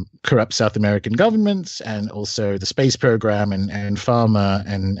corrupt South American governments, and also the space program and pharma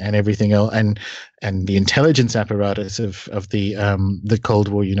and everything else, and the intelligence apparatus of the Cold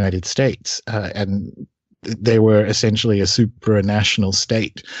War United States, and they were essentially a supranational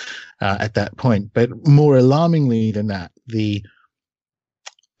state at that point. But more alarmingly than that, the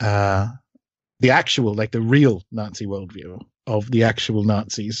actual, like the real Nazi worldview of the actual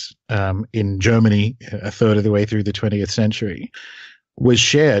Nazis in Germany a third of the way through the 20th century was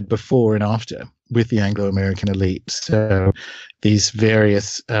shared before and after with the Anglo-American elite. So these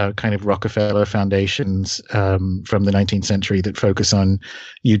various kind of Rockefeller foundations from the 19th century that focus on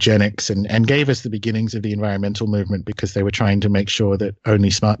eugenics and gave us the beginnings of the environmental movement, because they were trying to make sure that only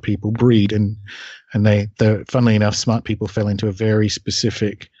smart people breed. And funnily enough, smart people fell into a very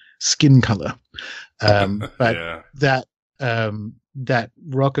specific skin color. But yeah. That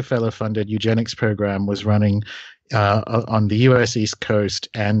Rockefeller-funded eugenics program was running on the US East Coast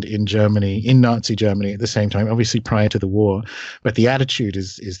and in Germany, in Nazi Germany at the same time, obviously prior to the war. But the attitude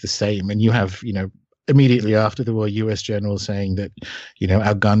is the same. And you have, immediately after the war, US generals saying that,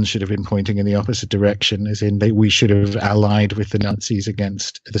 our guns should have been pointing in the opposite direction, as in we should have allied with the Nazis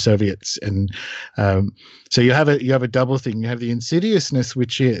against the Soviets. And so you have a double thing. You have the insidiousness,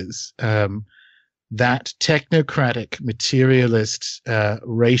 which is that technocratic, materialist,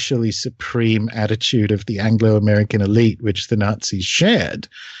 racially supreme attitude of the Anglo-American elite, which the Nazis shared,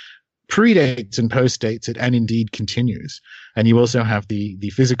 predates and postdates it, and indeed continues. And you also have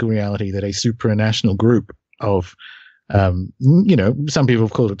the physical reality that a supranational group of, some people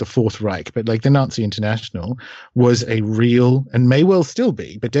have called it the Fourth Reich, but like the Nazi International was a real, and may well still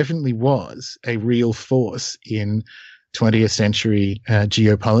be, but definitely was a real force in 20th century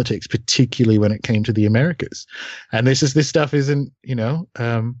geopolitics, particularly when it came to the Americas. And this stuff isn't,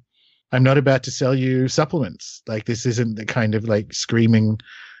 I'm not about to sell you supplements. Like, this isn't the kind of like screaming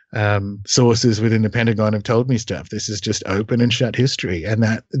sources within the Pentagon have told me stuff. This is just open and shut history. And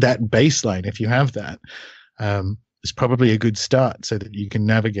that baseline, if you have that, is probably a good start so that you can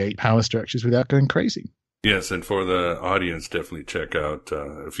navigate power structures without going crazy. Yes, and for the audience, definitely check out,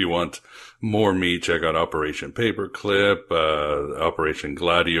 if you want more me, check out Operation Paperclip, Operation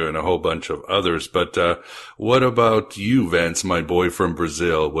Gladio, and a whole bunch of others. But what about you, Vance, my boy from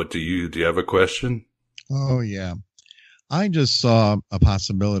Brazil? Do you have a question? Oh, yeah. I just saw a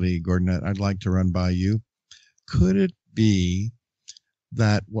possibility, Gordon, that I'd like to run by you. Could it be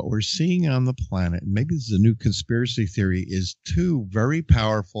that what we're seeing on the planet, and maybe this is a new conspiracy theory, is two very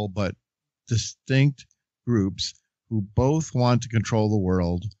powerful but distinct groups who both want to control the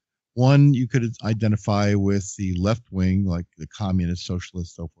world? One you could identify with the left wing, like the communist,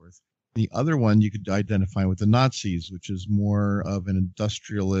 socialist, so forth. The other one you could identify with the Nazis, which is more of an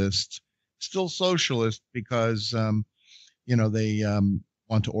industrialist, still socialist, because they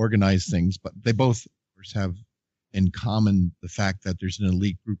want to organize things, but they both of course have in common the fact that there's an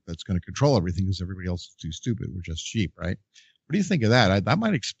elite group that's going to control everything because everybody else is too stupid. We're just sheep, right? What do you think of that? That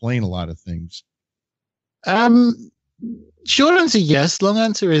might explain a lot of things. Short answer, yes. Long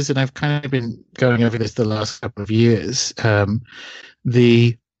answer is, and I've kind of been going over this the last couple of years,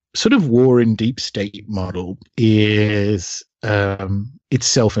 the sort of war in deep state model is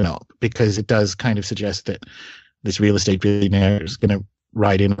itself an op, because it does kind of suggest that this real estate billionaire is going to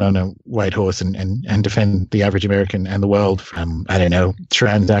ride in on a white horse and defend the average American and the world from,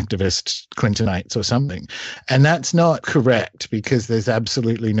 trans activists, Clintonites or something. And that's not correct, because there's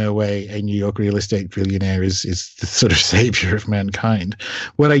absolutely no way a New York real estate billionaire is the sort of savior of mankind.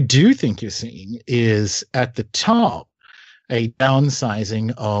 What I do think you're seeing is, at the top, a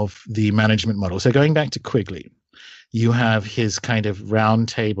downsizing of the management model. So going back to Quigley, you have his kind of round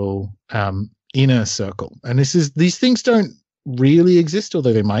table inner circle. And these things don't really exist,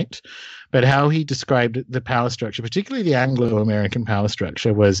 although they might. But how he described the power structure, particularly the Anglo-American power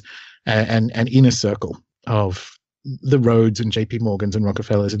structure, was an inner circle of the Rhodes and JP Morgans and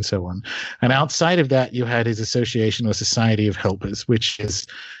Rockefellers and so on. And outside of that, you had his association or society of helpers, which is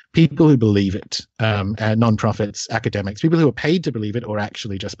people who believe it, non-profits, academics, people who are paid to believe it or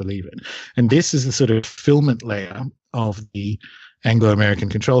actually just believe it. And this is the sort of fulfillment layer of the Anglo-American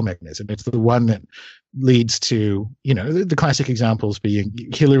control mechanism. It's the one that leads to, the classic examples being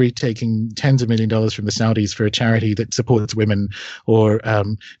Hillary taking tens of $1 millions from the Saudis for a charity that supports women, or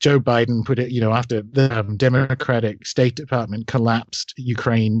Joe Biden put it, after the Democratic State Department collapsed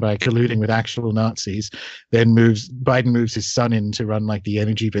Ukraine by colluding with actual Nazis, then Biden moves his son in to run like the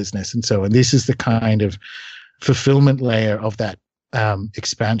energy business and so on. This is the kind of fulfillment layer of that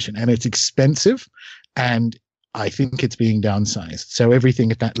expansion, and it's expensive, and I think it's being downsized. So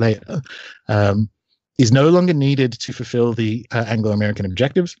everything at that layer is no longer needed to fulfill the Anglo-American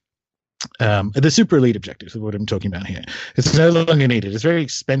objectives, the super elite objectives of what I'm talking about here. It's no longer needed. It's very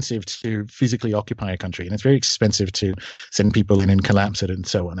expensive to physically occupy a country, and it's very expensive to send people in and collapse it and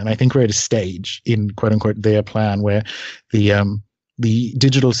so on. And I think we're at a stage in quote unquote their plan where the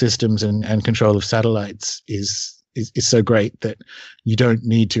digital systems and control of satellites is so great that you don't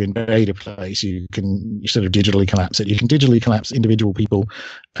need to invade a place. You can sort of digitally collapse it. You can digitally collapse individual people.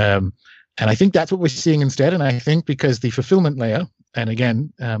 And I think that's what we're seeing instead. And I think because the fulfillment layer, and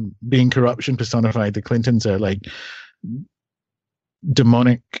again, being corruption personified, the Clintons are like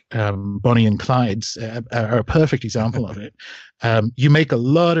demonic Bonnie and Clydes are a perfect example of it. You make a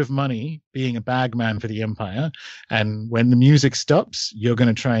lot of money being a bagman for the empire, and when the music stops, you're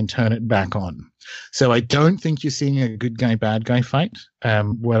going to try and turn it back on. So I don't think you're seeing a good guy, bad guy fight.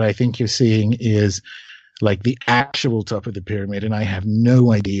 What I think you're seeing is like the actual top of the pyramid, and I have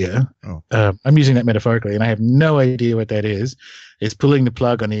no idea. I'm using that metaphorically, and I have no idea what that is. It's pulling the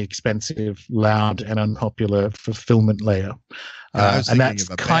plug on the expensive, loud, and unpopular fulfillment layer. And that's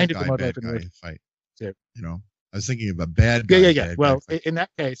kind of the model fight. Yeah. I was thinking of a bad guy. Yeah. Well, in that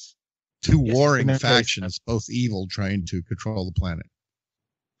case, two warring factions, both evil, trying to control the planet.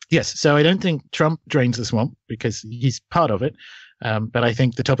 Yes. So I don't think Trump drains the swamp because he's part of it. But I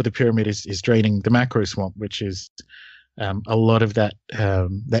think the top of the pyramid is draining the macro swamp, which is a lot of that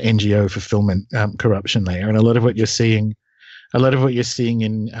NGO fulfillment corruption layer, and a lot of what you're seeing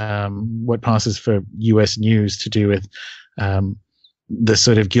in what passes for U.S. news to do with the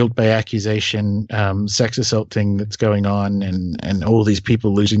sort of guilt by accusation, sex assault thing that's going on, and all these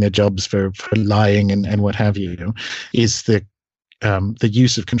people losing their jobs for lying and what have you, is the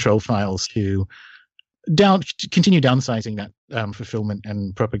use of control files to continue downsizing that fulfillment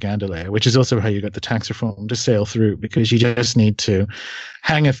and propaganda layer, which is also how you got the tax reform to sail through, because you just need to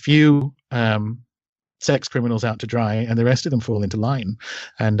hang a few sex criminals out to dry, and the rest of them fall into line.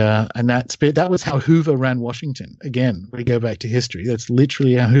 And that was how Hoover ran Washington. Again, we go back to history. That's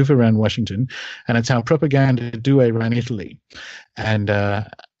literally how Hoover ran Washington, and it's how Propaganda Due ran Italy. And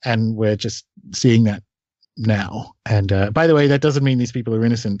we're just seeing that now. And by the way, that doesn't mean these people are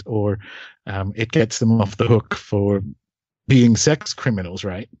innocent, or it gets them off the hook for being sex criminals,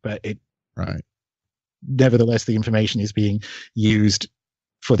 right? But nevertheless, the information is being used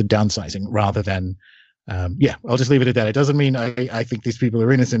for the downsizing rather than I'll just leave it at that. It doesn't mean I think these people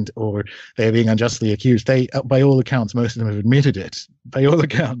are innocent or they're being unjustly accused. They, by all accounts, most of them have admitted it. By all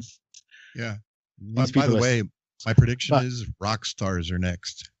accounts. Yeah. By the way, my prediction is rock stars are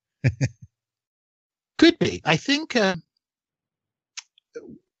next. Could be. I think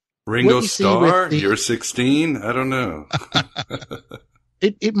Ringo Starr, you're 16. I don't know.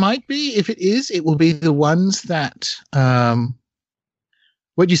 It might be. If it is, it will be the ones that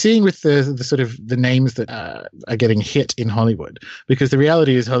what you're seeing with the sort of the names that are getting hit in Hollywood, because the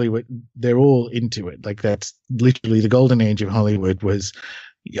reality is Hollywood, they're all into it. Like, that's literally the golden age of Hollywood was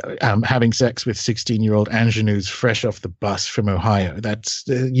having sex with 16-year-old ingenues fresh off the bus from Ohio. That's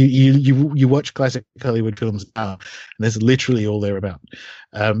you watch classic Hollywood films now, and that's literally all they're about.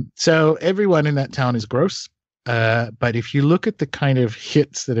 So everyone in that town is gross. But if you look at the kind of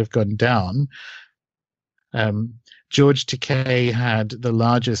hits that have gone down, George Takei had the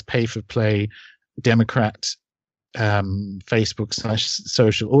largest pay-for-play Democrat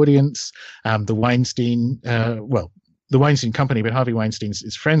Facebook/social audience. The Weinstein, the Weinstein Company, but Harvey Weinstein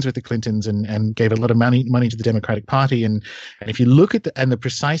is friends with the Clintons and gave a lot of money to the Democratic Party. And if you look at the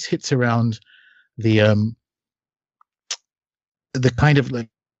precise hits around the kind of like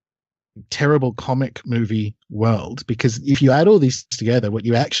terrible comic movie world, because if you add all these together, what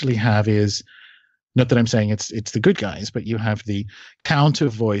you actually have is, not that I'm saying it's the good guys, but you have the counter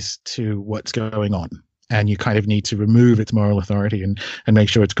voice to what's going on, and you kind of need to remove its moral authority and make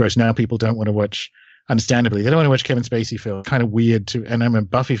sure it's gross. Now people don't want to watch, understandably, they don't want to watch Kevin Spacey film. Kind of weird to, and I'm a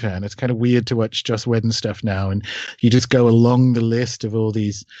Buffy fan, it's kind of weird to watch Joss Whedon stuff now, and you just go along the list of all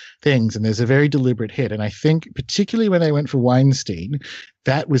these things, and there's a very deliberate hit. And I think particularly when they went for Weinstein,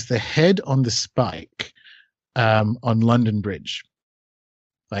 that was the head on the spike on London Bridge.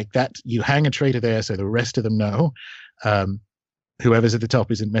 Like that, you hang a traitor there so the rest of them know. whoever's at the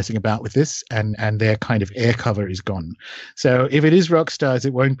top isn't messing about with this, and their kind of air cover is gone. So if it is rock stars,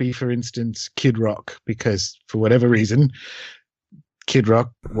 it won't be, for instance, Kid Rock, because for whatever reason, Kid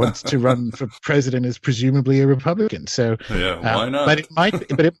Rock wants to run for president as presumably a Republican. So yeah, why not? But it might.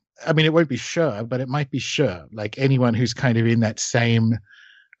 It won't be sure, but it might be sure. Like anyone who's kind of in that same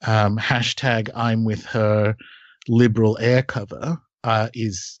hashtag I'm with her liberal air cover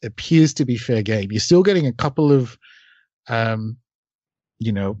appears to be fair game. You're still getting a couple of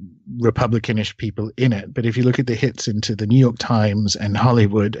Republicanish people in it. But if you look at the hits into the New York Times and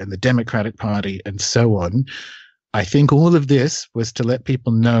Hollywood and the Democratic Party and so on, I think all of this was to let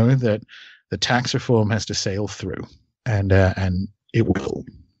people know that the tax reform has to sail through, and it will.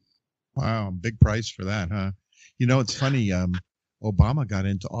 Wow, big price for that, huh? You know, it's funny. Obama got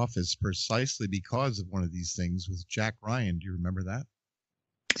into office precisely because of one of these things with Jack Ryan. Do you remember that?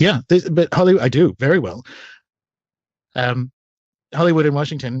 Yeah, but Hollywood, I do very well. Hollywood and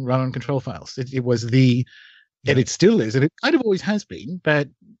Washington run on control files. It was and it still is, and it kind of always has been. But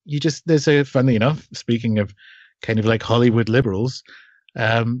funnily enough, speaking of kind of like Hollywood liberals,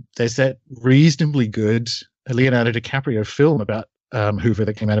 there's that reasonably good Leonardo DiCaprio film about Hoover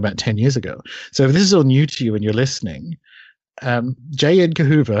that came out about 10 years ago. So if this is all new to you and you're listening, J. Edgar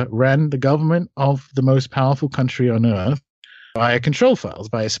Hoover ran the government of the most powerful country on earth via control files,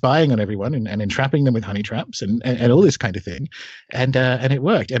 by spying on everyone and entrapping them with honey traps and all this kind of thing. And it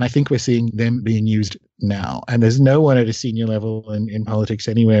worked. And I think we're seeing them being used now. And there's no one at a senior level in politics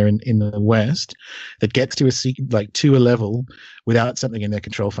anywhere in the West that gets to a level without something in their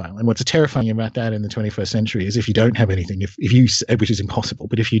control file. And what's terrifying about that in the 21st century is if you don't have anything, if you, which is impossible,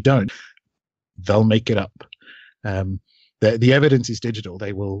 but if you don't, they'll make it up. The evidence is digital.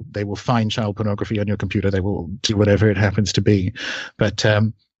 They will find child pornography on your computer. They will do whatever it happens to be. But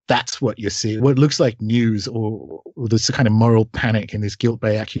that's what you see. What looks like news or this kind of moral panic in this guilt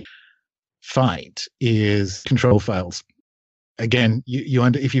by accusation fight is control files. Again,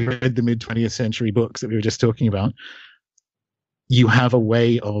 if you read the mid-20th century books that we were just talking about, you have a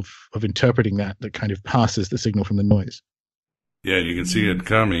way of interpreting that kind of passes the signal from the noise. Yeah, you can see it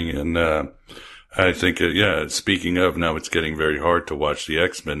coming, and I think, speaking of, now it's getting very hard to watch the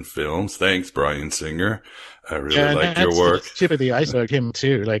X-Men films. Thanks, Bryan Singer. I really like your work. Tip of the iceberg, him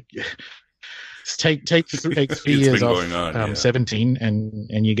too. Like, take 3 years off 17,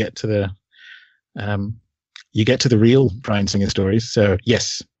 and you get to the real Bryan Singer stories. So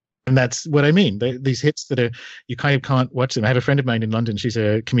yes, and that's what I mean. These hits that you kind of can't watch them. I have a friend of mine in London. She's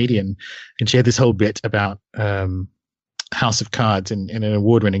a comedian, and she had this whole bit about House of Cards in an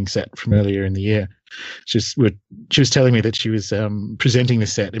award-winning set from earlier in the year. She was telling me that she was presenting the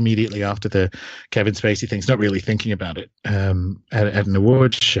set immediately after the Kevin Spacey things, not really thinking about it, at an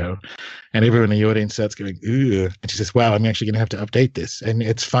awards show, and everyone in the audience starts going, "Ooh," and she says, "Wow, I'm actually going to have to update this." And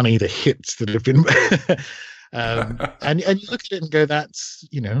it's funny, the hits that have been, and you look at it and go, "That's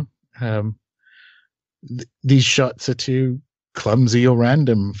these shots are too clumsy or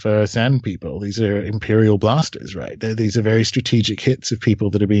random for sand people. These are Imperial blasters, right? These are very strategic hits of people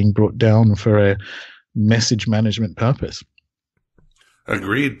that are being brought down for a message management purpose."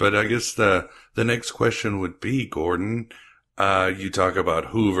 Agreed, but I guess the next question would be, Gordon, you talk about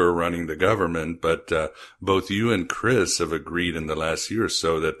Hoover running the government, but both you and Chris have agreed in the last year or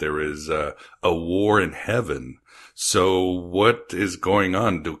so that there is a war in heaven. So what is going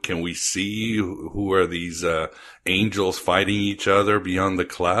on? Can we see who are these angels fighting each other beyond the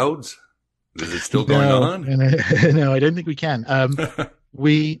clouds? Is it still going on? No, I don't think we can.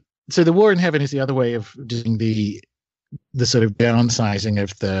 So the war in heaven is the other way of doing the sort of downsizing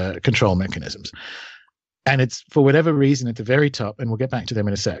of the control mechanisms. And it's for whatever reason at the very top, and we'll get back to them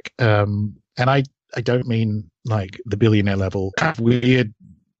in a sec. And I don't mean like the billionaire level,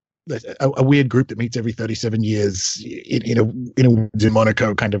 a weird group that meets every 37 years in a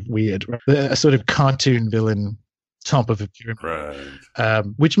Monaco kind of weird, a sort of cartoon villain top of a pyramid, right.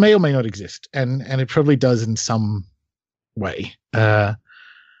 Which may or may not exist, and it probably does in some way.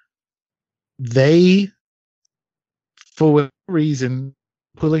 They, for whatever reason,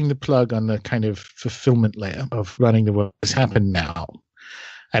 pulling the plug on the kind of fulfillment layer of running the world has happened now.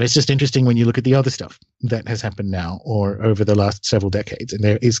 And it's just interesting when you look at the other stuff that has happened now or over the last several decades. And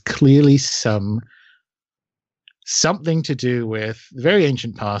there is clearly something to do with the very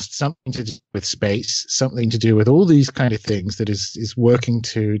ancient past, something to do with space, something to do with all these kind of things that is working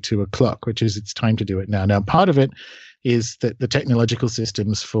to a clock, which is it's time to do it now. Now, part of it is that the technological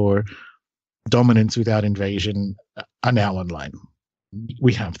systems for dominance without invasion are now online.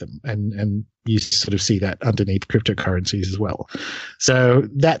 We have them, and you sort of see that underneath cryptocurrencies as well. So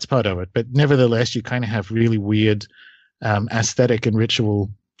that's part of it. But nevertheless, you kind of have really weird aesthetic and ritual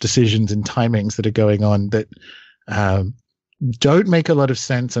decisions and timings that are going on that don't make a lot of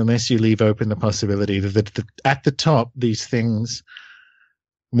sense unless you leave open the possibility that at the top, these things,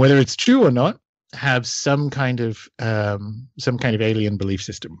 whether it's true or not, have some kind of alien belief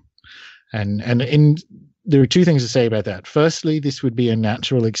system. And there are two things to say about that. Firstly, this would be a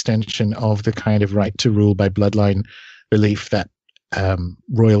natural extension of the kind of right to rule by bloodline belief that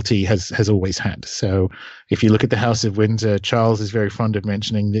royalty has always had. So if you look at the House of Windsor, Charles is very fond of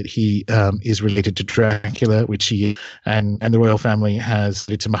mentioning that he is related to Dracula, which he and the royal family has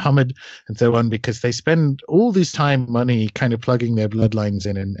related to Muhammad and so on, because they spend all this time, money kind of plugging their bloodlines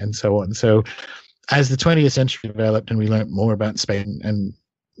in and so on. So as the 20th century developed and we learned more about Spain and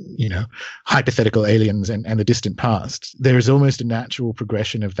hypothetical aliens and the distant past, there is almost a natural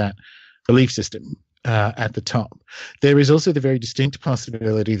progression of that belief system at the top. There is also the very distinct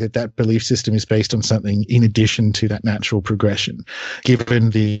possibility that belief system is based on something in addition to that natural progression, given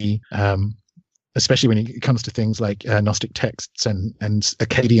the especially when it comes to things like Gnostic texts and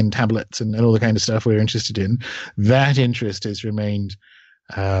Akkadian tablets and all the kind of stuff we're interested in. That interest has remained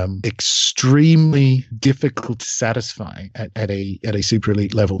extremely difficult to satisfy at a super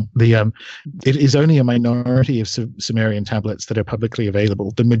elite level. It is only a minority of Sumerian tablets that are publicly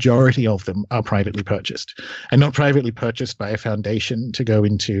available. The majority of them are privately purchased, and not privately purchased by a foundation to go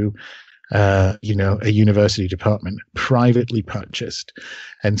into a university department, privately purchased.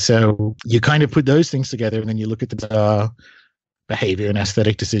 And so you kind of put those things together, and then you look at the behavior and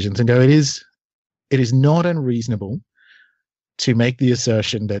aesthetic decisions and go, it is not unreasonable to make the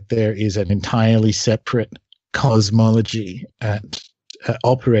assertion that there is an entirely separate cosmology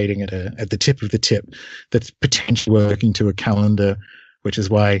operating at the tip of the tip that's potentially working to a calendar, which is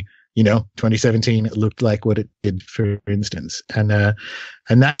why 2017 looked like what it did, for instance. And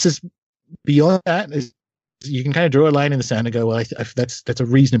that's just beyond that. Is you can kind of draw a line in the sand and go, well, that's a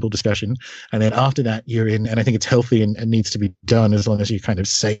reasonable discussion. And then after that, you're in, and I think it's healthy and needs to be done as long as you kind of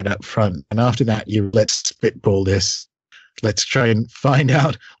say it up front. And after that, let's spitball this. Let's try and find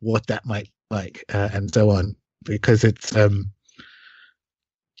out what that might like, and so on, because it's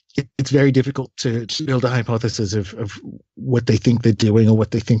very difficult to build a hypothesis of what they think they're doing or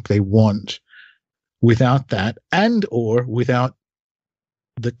what they think they want without that, and or without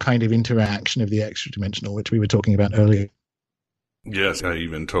the kind of interaction of the extra dimensional, which we were talking about earlier. Yes, I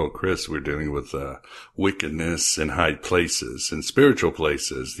even told Chris we're dealing with wickedness in high places and spiritual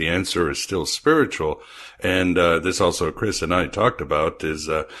places. The answer is still spiritual. And this also Chris and I talked about is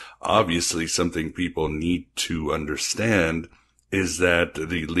obviously something people need to understand is that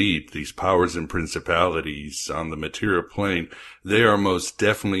the elite, these powers and principalities on the material plane, they are most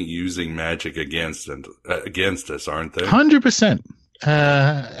definitely using magic against us, aren't they? 100%.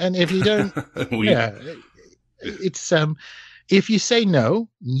 And if you don't, it's if you say no,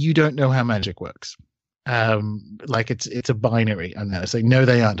 you don't know how magic works. Like it's a binary on that. It's like, no,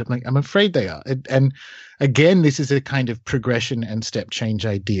 they aren't. I'm afraid they are. And again, this is a kind of progression and step change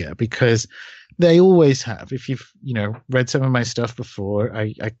idea, because they always have. If you've, read some of my stuff before,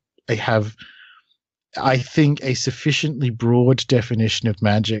 I have, I think, a sufficiently broad definition of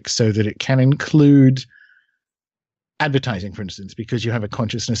magic so that it can include advertising, for instance, because you have a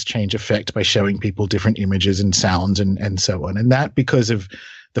consciousness change effect by showing people different images and sounds and so on. And that, because of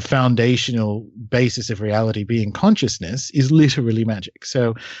the foundational basis of reality being consciousness, is literally magic.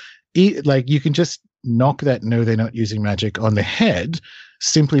 So you can just knock that no, they're not using magic on the head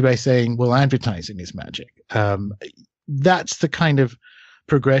simply by saying, well, advertising is magic. That's the kind of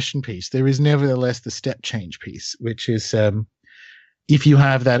progression piece. There is nevertheless the step change piece, which is if you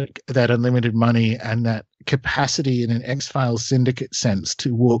have that unlimited money and that capacity in an X-Files syndicate sense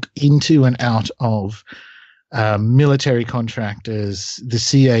to walk into and out of military contractors, the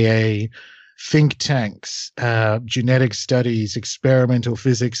CIA, think tanks, genetic studies, experimental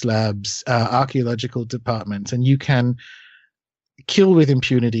physics labs, archaeological departments, and you can kill with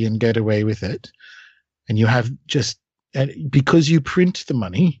impunity and get away with it. And you have because you print the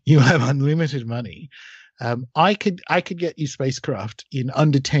money, you have unlimited money. I could get you spacecraft in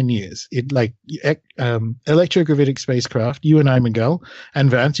under 10 years. Electrogravitic spacecraft. You and I, Miguel, and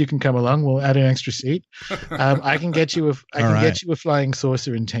Vance, you can come along. We'll add an extra seat. I can get you a flying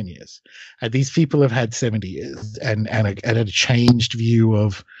saucer in 10 years. These people have had 70 years and a changed view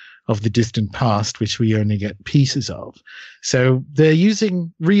of the distant past, which we only get pieces of. So they're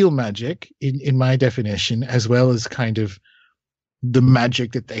using real magic in my definition, as well as kind of the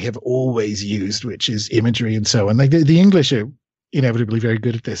magic that they have always used, which is imagery and so on. Like the English are inevitably very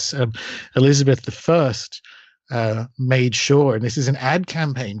good at this. Elizabeth I made sure, and this is an ad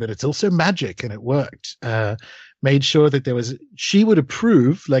campaign, but it's also magic, and it worked, made sure that she would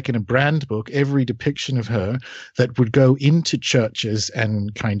approve, like in a brand book, every depiction of her that would go into churches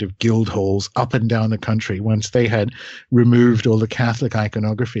and kind of guild halls up and down the country once they had removed all the Catholic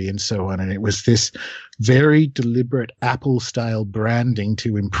iconography and so on. And it was this very deliberate Apple-style branding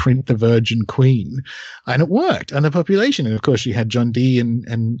to imprint the Virgin Queen. And it worked on the population. And of course, she had John Dee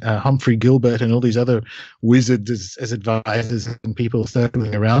and Humphrey Gilbert and all these other wizards as advisors and people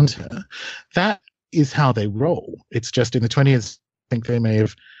circling around her. That is how they roll. It's just in the 20th, I think they may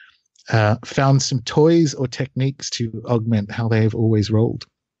have found some toys or techniques to augment how they've always rolled.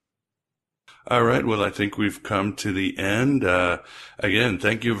 All right. Well, I think we've come to the end. Again,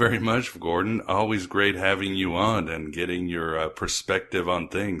 thank you very much, Gordon. Always great having you on and getting your perspective on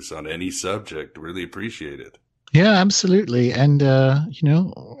things on any subject. Really appreciate it. Yeah, absolutely. And,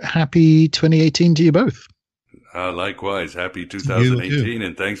 happy 2018 to you both. Likewise. Happy 2018.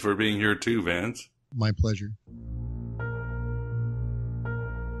 And thanks for being here too, Vance. My pleasure.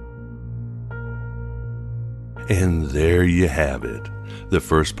 And there you have it. The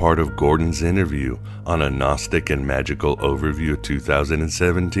first part of Gordon's interview on a Gnostic and Magical overview of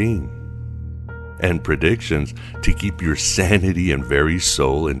 2017. And predictions to keep your sanity and very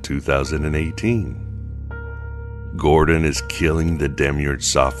soul in 2018. Gordon is killing the Demiurge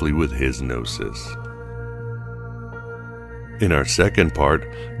softly with his Gnosis. In our second part,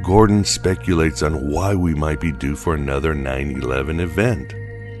 Gordon speculates on why we might be due for another 9/11 event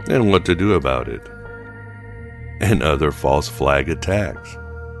and what to do about it. And other false flag attacks.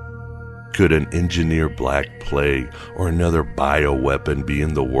 Could an engineer black plague or another bioweapon be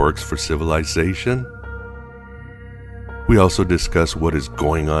in the works for civilization? We also discuss what is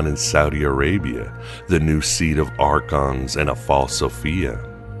going on in Saudi Arabia, the new seat of Archons and a false Sophia.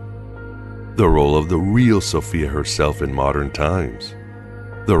 The role of the real Sophia herself in modern times.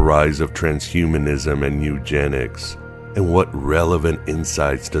 The rise of transhumanism and eugenics. And what relevant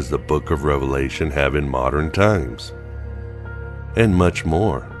insights does the Book of Revelation have in modern times? And much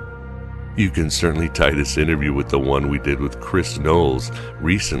more. You can certainly tie this interview with the one we did with Chris Knowles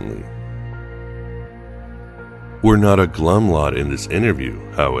recently. We're not a glum lot in this interview,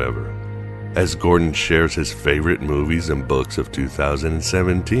 however, as Gordon shares his favorite movies and books of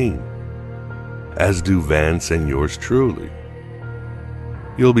 2017, as do Vance and yours truly.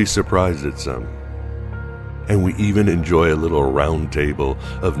 You'll be surprised at some. And we even enjoy a little round table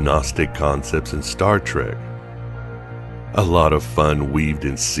of Gnostic concepts in Star Trek. A lot of fun weaved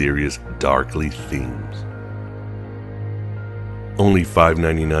in serious, darkly themes. Only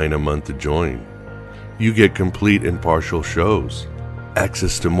 $5.99 a month to join. You get complete and partial shows,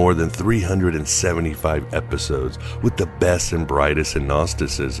 access to more than 375 episodes with the best and brightest in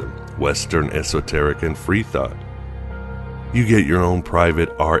Gnosticism, Western esoteric, and free thought. You get your own private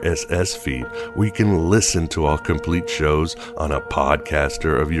RSS feed where you can listen to all complete shows on a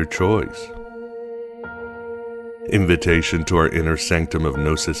podcaster of your choice. Invitation to our Inner Sanctum of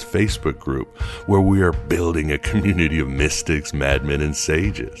Gnosis Facebook group, where we are building a community of mystics, madmen, and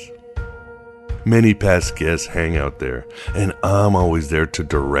sages. Many past guests hang out there, and I'm always there to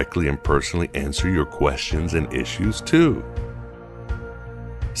directly and personally answer your questions and issues too.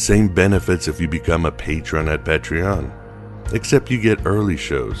 Same benefits if you become a patron at Patreon, except you get early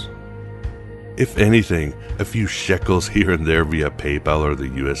shows. If anything, a few shekels here and there via PayPal or the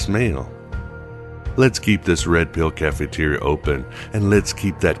US mail. Let's keep this Red Pill Cafeteria open, and let's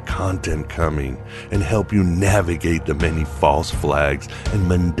keep that content coming and help you navigate the many false flags and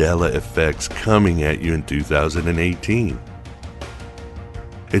Mandela effects coming at you in 2018.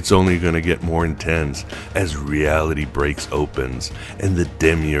 It's only going to get more intense as reality breaks opens and the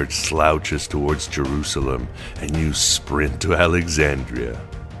Demiurge slouches towards Jerusalem and you sprint to Alexandria.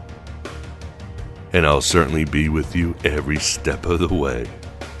 And I'll certainly be with you every step of the way.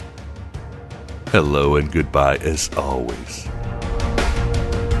 Hello and goodbye as always.